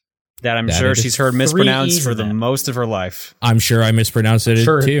 That I'm That sure it is. she's heard 3 mispronounced E's for in the that. most of her life. I'm sure I mispronounced it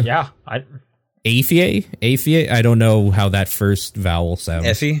Sure. too. Yeah. Efye? Efye? I don't know how that first vowel sounds.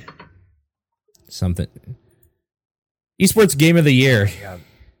 Effie? Something. Esports Game of the Year.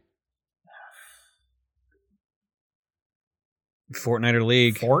 Fortnite or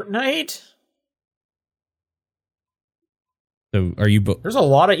League? Fortnite. So are you both? There's a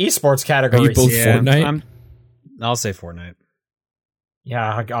lot of esports categories. Are you both Fortnite? I'll say Fortnite.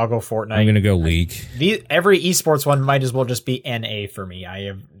 Yeah, I'll go Fortnite. I'm gonna go League. Every esports one might as well just be NA for me. I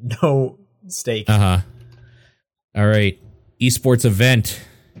have no stake. All right, esports event.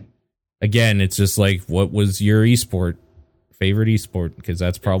 Again, it's just like, what was your favorite esport? Because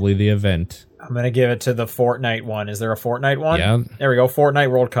that's probably the event. I'm gonna give it to the Fortnite one. Is there a Fortnite one? Yeah. There we go.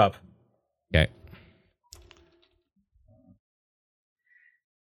 Fortnite World Cup. Okay.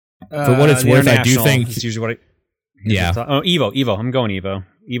 For what it's worth, I do International think. is usually what Yeah. Oh, Evo. I'm going Evo.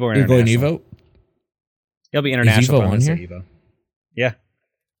 Evo or You're going international. Evo? It'll be international. Evo but I'm on gonna say here? Evo. Yeah.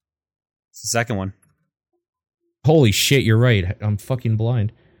 It's the second one. Holy shit, you're right. I'm fucking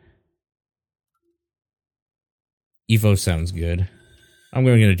blind. Evo sounds good. I'm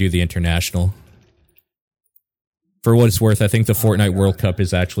going to do the international. For what it's worth, I think the Fortnite World Cup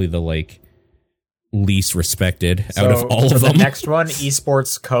is actually the least respected out of all for of them. The next one,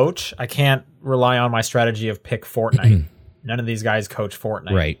 esports coach. I can't rely on my strategy of pick Fortnite. None of these guys coach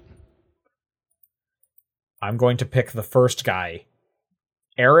Fortnite. Right. I'm going to pick the first guy,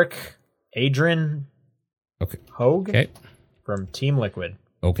 Eric Adrian Okay. Hogue Okay. from Team Liquid.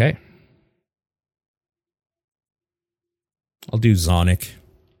 Okay. I'll do Zonic.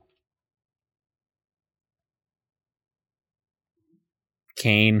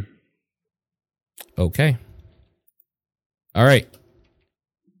 Kane. Okay. All right.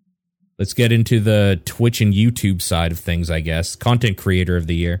 Let's get into the Twitch and YouTube side of things, I guess. Content creator of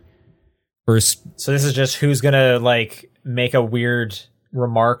the year. First, So this is just who's gonna make a weird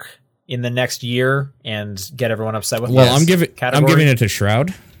remark in the next year and get everyone upset with. well, this I'm giving category? it to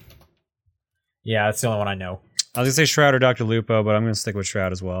Shroud. Yeah, that's the only one I know. I was gonna say Shroud or Dr. Lupo, but I'm gonna stick with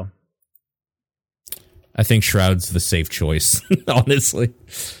Shroud as well. I think Shroud's the safe choice, honestly.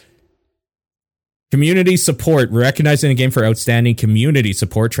 Community support. Recognizing a game for outstanding community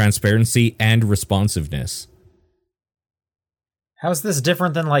support, transparency, and responsiveness. How is this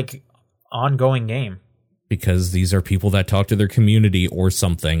different than ongoing game? Because these are people that talk to their community or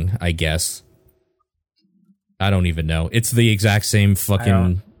something, I guess. I don't even know. It's the exact same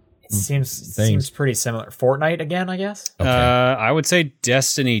fucking... It seems pretty similar. Fortnite again, I guess. Okay. I would say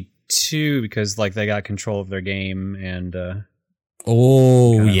Destiny 2 because they got control of their game and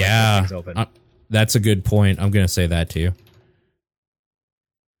Oh, kinda yeah. left things open. That's a good point. I'm going to say that too.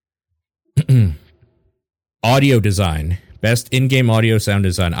 Audio design. Best in-game audio sound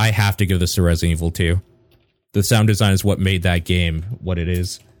design. I have to give this to Resident Evil 2. The sound design is what made that game what it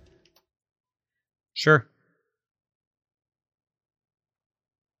is. Sure.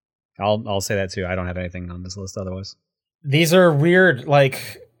 I'll say that too. I don't have anything on this list otherwise. These are weird,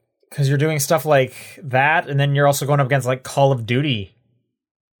 because you're doing stuff like that, and then you're also going up against Call of Duty.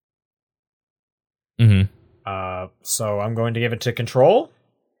 Mm-hmm. So I'm going to give it to Control.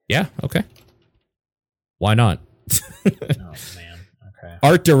 Yeah, okay. Why not? Oh man, okay.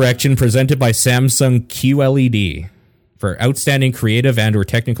 Art direction presented by Samsung QLED for outstanding creative and or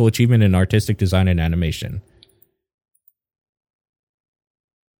technical achievement in artistic design and animation.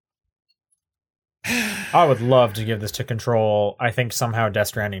 I would love to give this to Control. I think somehow Death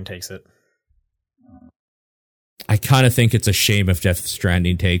Stranding takes it. I kind of think it's a shame if Death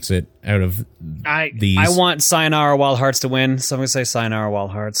Stranding takes it out of these. I want Sayonara Wild Hearts to win, so I'm gonna say Sayonara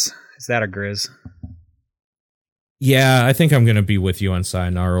Wild Hearts. Is that a Grizz? Yeah, I think I'm going to be with you on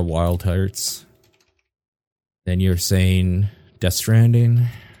Sayonara Wild Hearts. Then you're saying Death Stranding.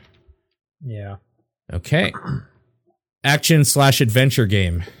 Yeah. Okay. Action/adventure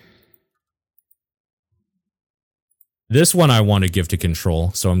game. This one I want to give to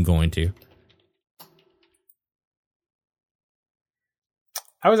Control, so I'm going to.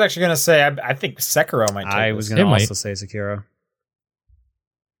 I was actually going to say, I think Sekiro might take I this. was gonna It might. also say Sekiro.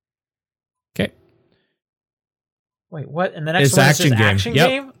 Okay. Wait, what? And the next It's one action is just game. action Yep.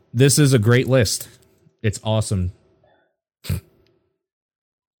 game? This is a great list. It's awesome.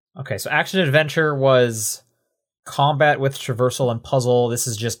 Okay, so action adventure was combat with traversal and puzzle. This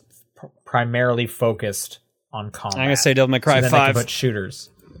is just primarily focused on combat. I'm gonna say Devil May Cry so then 5. They can put shooters.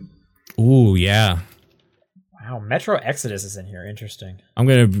 Ooh, yeah. Wow, Metro Exodus is in here. Interesting. I'm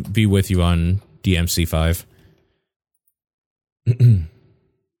gonna be with you on DMC 5.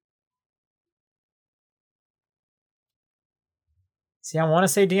 See, I want to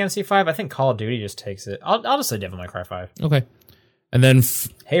say DMC 5. I think Call of Duty just takes it. I'll just say Devil May Cry 5. Okay. And then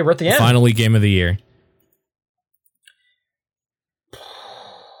Hey, we're at the end. finally game of the year.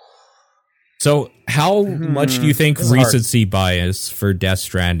 So how much do you think This is hard. recency bias for Death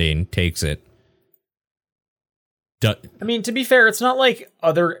Stranding takes it? I mean, to be fair, it's not like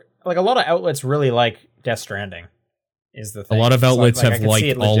a lot of outlets really like Death Stranding. Is the thing. A lot of So, outlets I have can see liked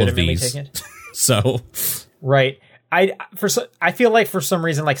it all of legitimately these. taking it. So Right. I feel like for some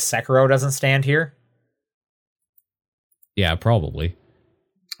reason like Sekiro doesn't stand here. yeah, probably.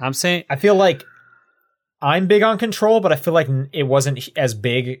 I'm saying I feel like I'm big on Control, but I feel like it wasn't as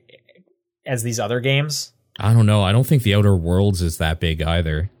big as these other games. I don't know. I don't think the Outer Worlds is that big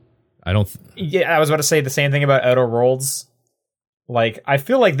either. I don't. Yeah, I was about to say the same thing about Outer Worlds. Like, I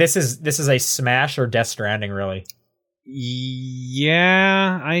feel like this is a Smash or Death Stranding, really.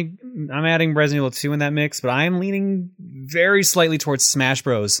 yeah, I'm adding Resident Evil 2 in that mix, but I'm leaning very slightly towards Smash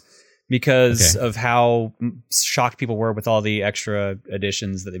Bros. Because of how shocked people were with all the extra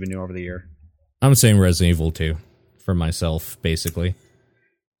additions that they've been doing over the year. I'm saying Resident Evil 2 for myself, basically.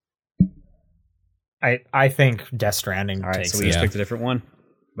 I think Death Stranding All right, takes so we it. each picked a different one,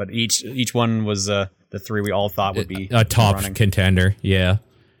 but each one was the three we all thought would be A top running. contender. Yeah.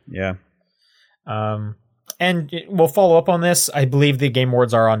 Yeah. And we'll follow up on this. I believe the Game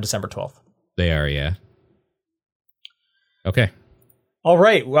Awards are on December 12th. They are, yeah. Okay. All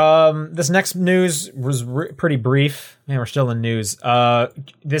right. This next news was pretty brief. Man, we're still in news.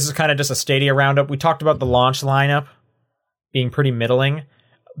 This is kind of just a Stadia roundup. We talked about the launch lineup being pretty middling.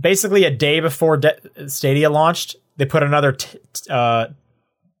 Basically, a day before Stadia launched, they put another 10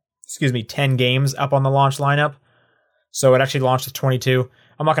 games up on the launch lineup. So it actually launched with 22.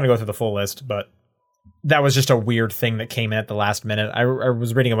 I'm not going to go through the full list, but that was just a weird thing that came in at the last minute. I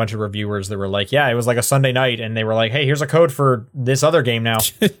was reading a bunch of reviewers that were like, yeah, it was like a Sunday night, and they were like, hey, here's a code for this other game now.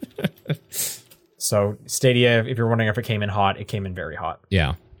 So Stadia, if you're wondering if it came in hot, it came in very hot.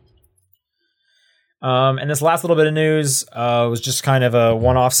 Yeah. And this last little bit of news was just kind of a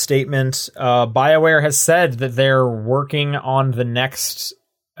one-off statement. BioWare has said that they're working on the next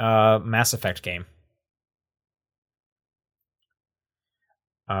Mass Effect game.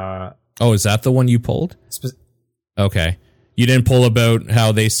 Oh, is that the one you pulled? Okay. You didn't pull about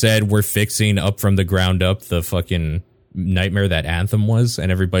how they said we're fixing up from the ground up the fucking nightmare that Anthem was,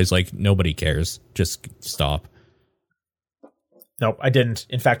 and everybody's like, nobody cares. Just stop. Nope, I didn't.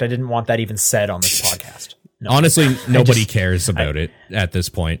 In fact, I didn't want that even said on this podcast. No. Honestly, nobody cares about it at this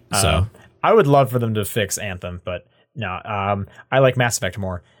point. So I would love for them to fix Anthem, but no, I like Mass Effect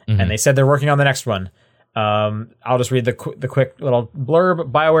more. And they said they're working on the next one. I'll just read the quick little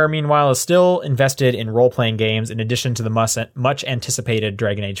blurb. BioWare, meanwhile, is still invested in role-playing games in addition to the much anticipated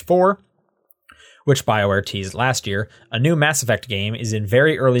Dragon Age 4, which BioWare teased last year. A new Mass Effect game is in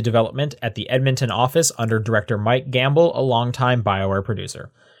very early development at the Edmonton office under director Mike Gamble, a longtime BioWare producer.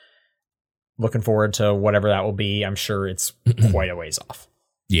 Looking forward to whatever that will be. I'm sure it's quite a ways off.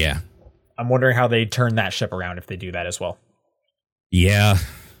 yeah. I'm wondering how they turn that ship around if they do that as well. Yeah.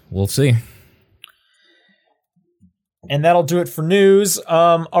 We'll see. And that'll do it for news.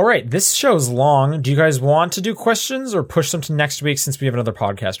 All right, this show's long. Do you guys want to do questions or push them to next week since we have another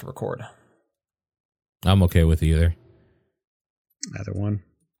podcast to record? I'm okay with either. Either one.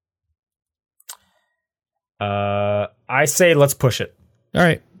 I say let's push it. All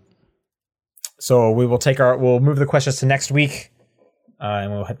right. So we'll move the questions to next week,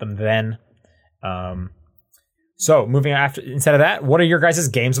 and we'll hit them then. So moving instead of that, what are your guys'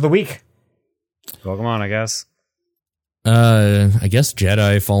 games of the week? Pokemon, I guess. I guess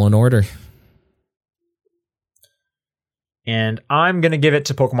Jedi Fallen Order. And I'm gonna give it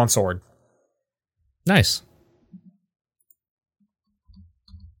to Pokemon Sword. Nice.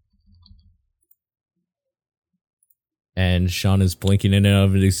 And Sean is blinking in and out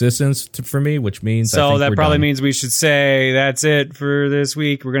of existence for me, which means I So think that we're probably done. means we should say that's it for this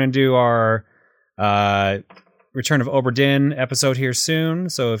week. We're going to do our Return of Obra Dinn episode here soon.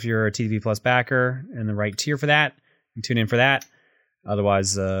 So if you're a TV Plus backer and the right tier for that, you can tune in for that.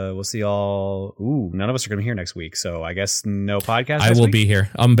 Otherwise, we'll see y'all. Ooh, none of us are going to be here next week. So I guess no podcast I next will week? be here.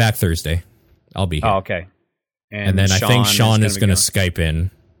 I'm back Thursday. I'll be here. Oh, okay. and then I think Sean is going to be Skype in.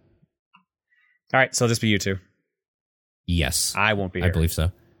 All right, so it'll just be you two. Yes. I won't be here. I believe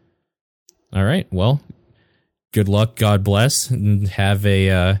so. All right. Well, good luck, God bless, and have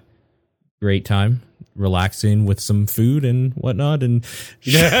a great time relaxing with some food and whatnot. And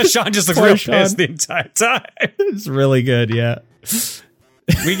Yeah, Sean just looks Poor real Sean. pissed the entire time. it's really good. Yeah.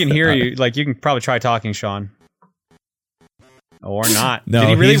 We can hear you. Like, you can probably try talking, Sean. Or not. No, Did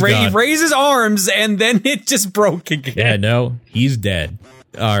he really he's he gone. raised his arms and then it just broke again. Yeah, no, he's dead.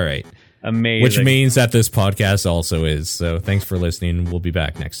 All right. Amazing. Which means that this podcast also is. So thanks for listening. We'll be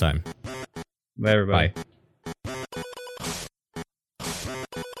back next time. Bye, everybody. Bye.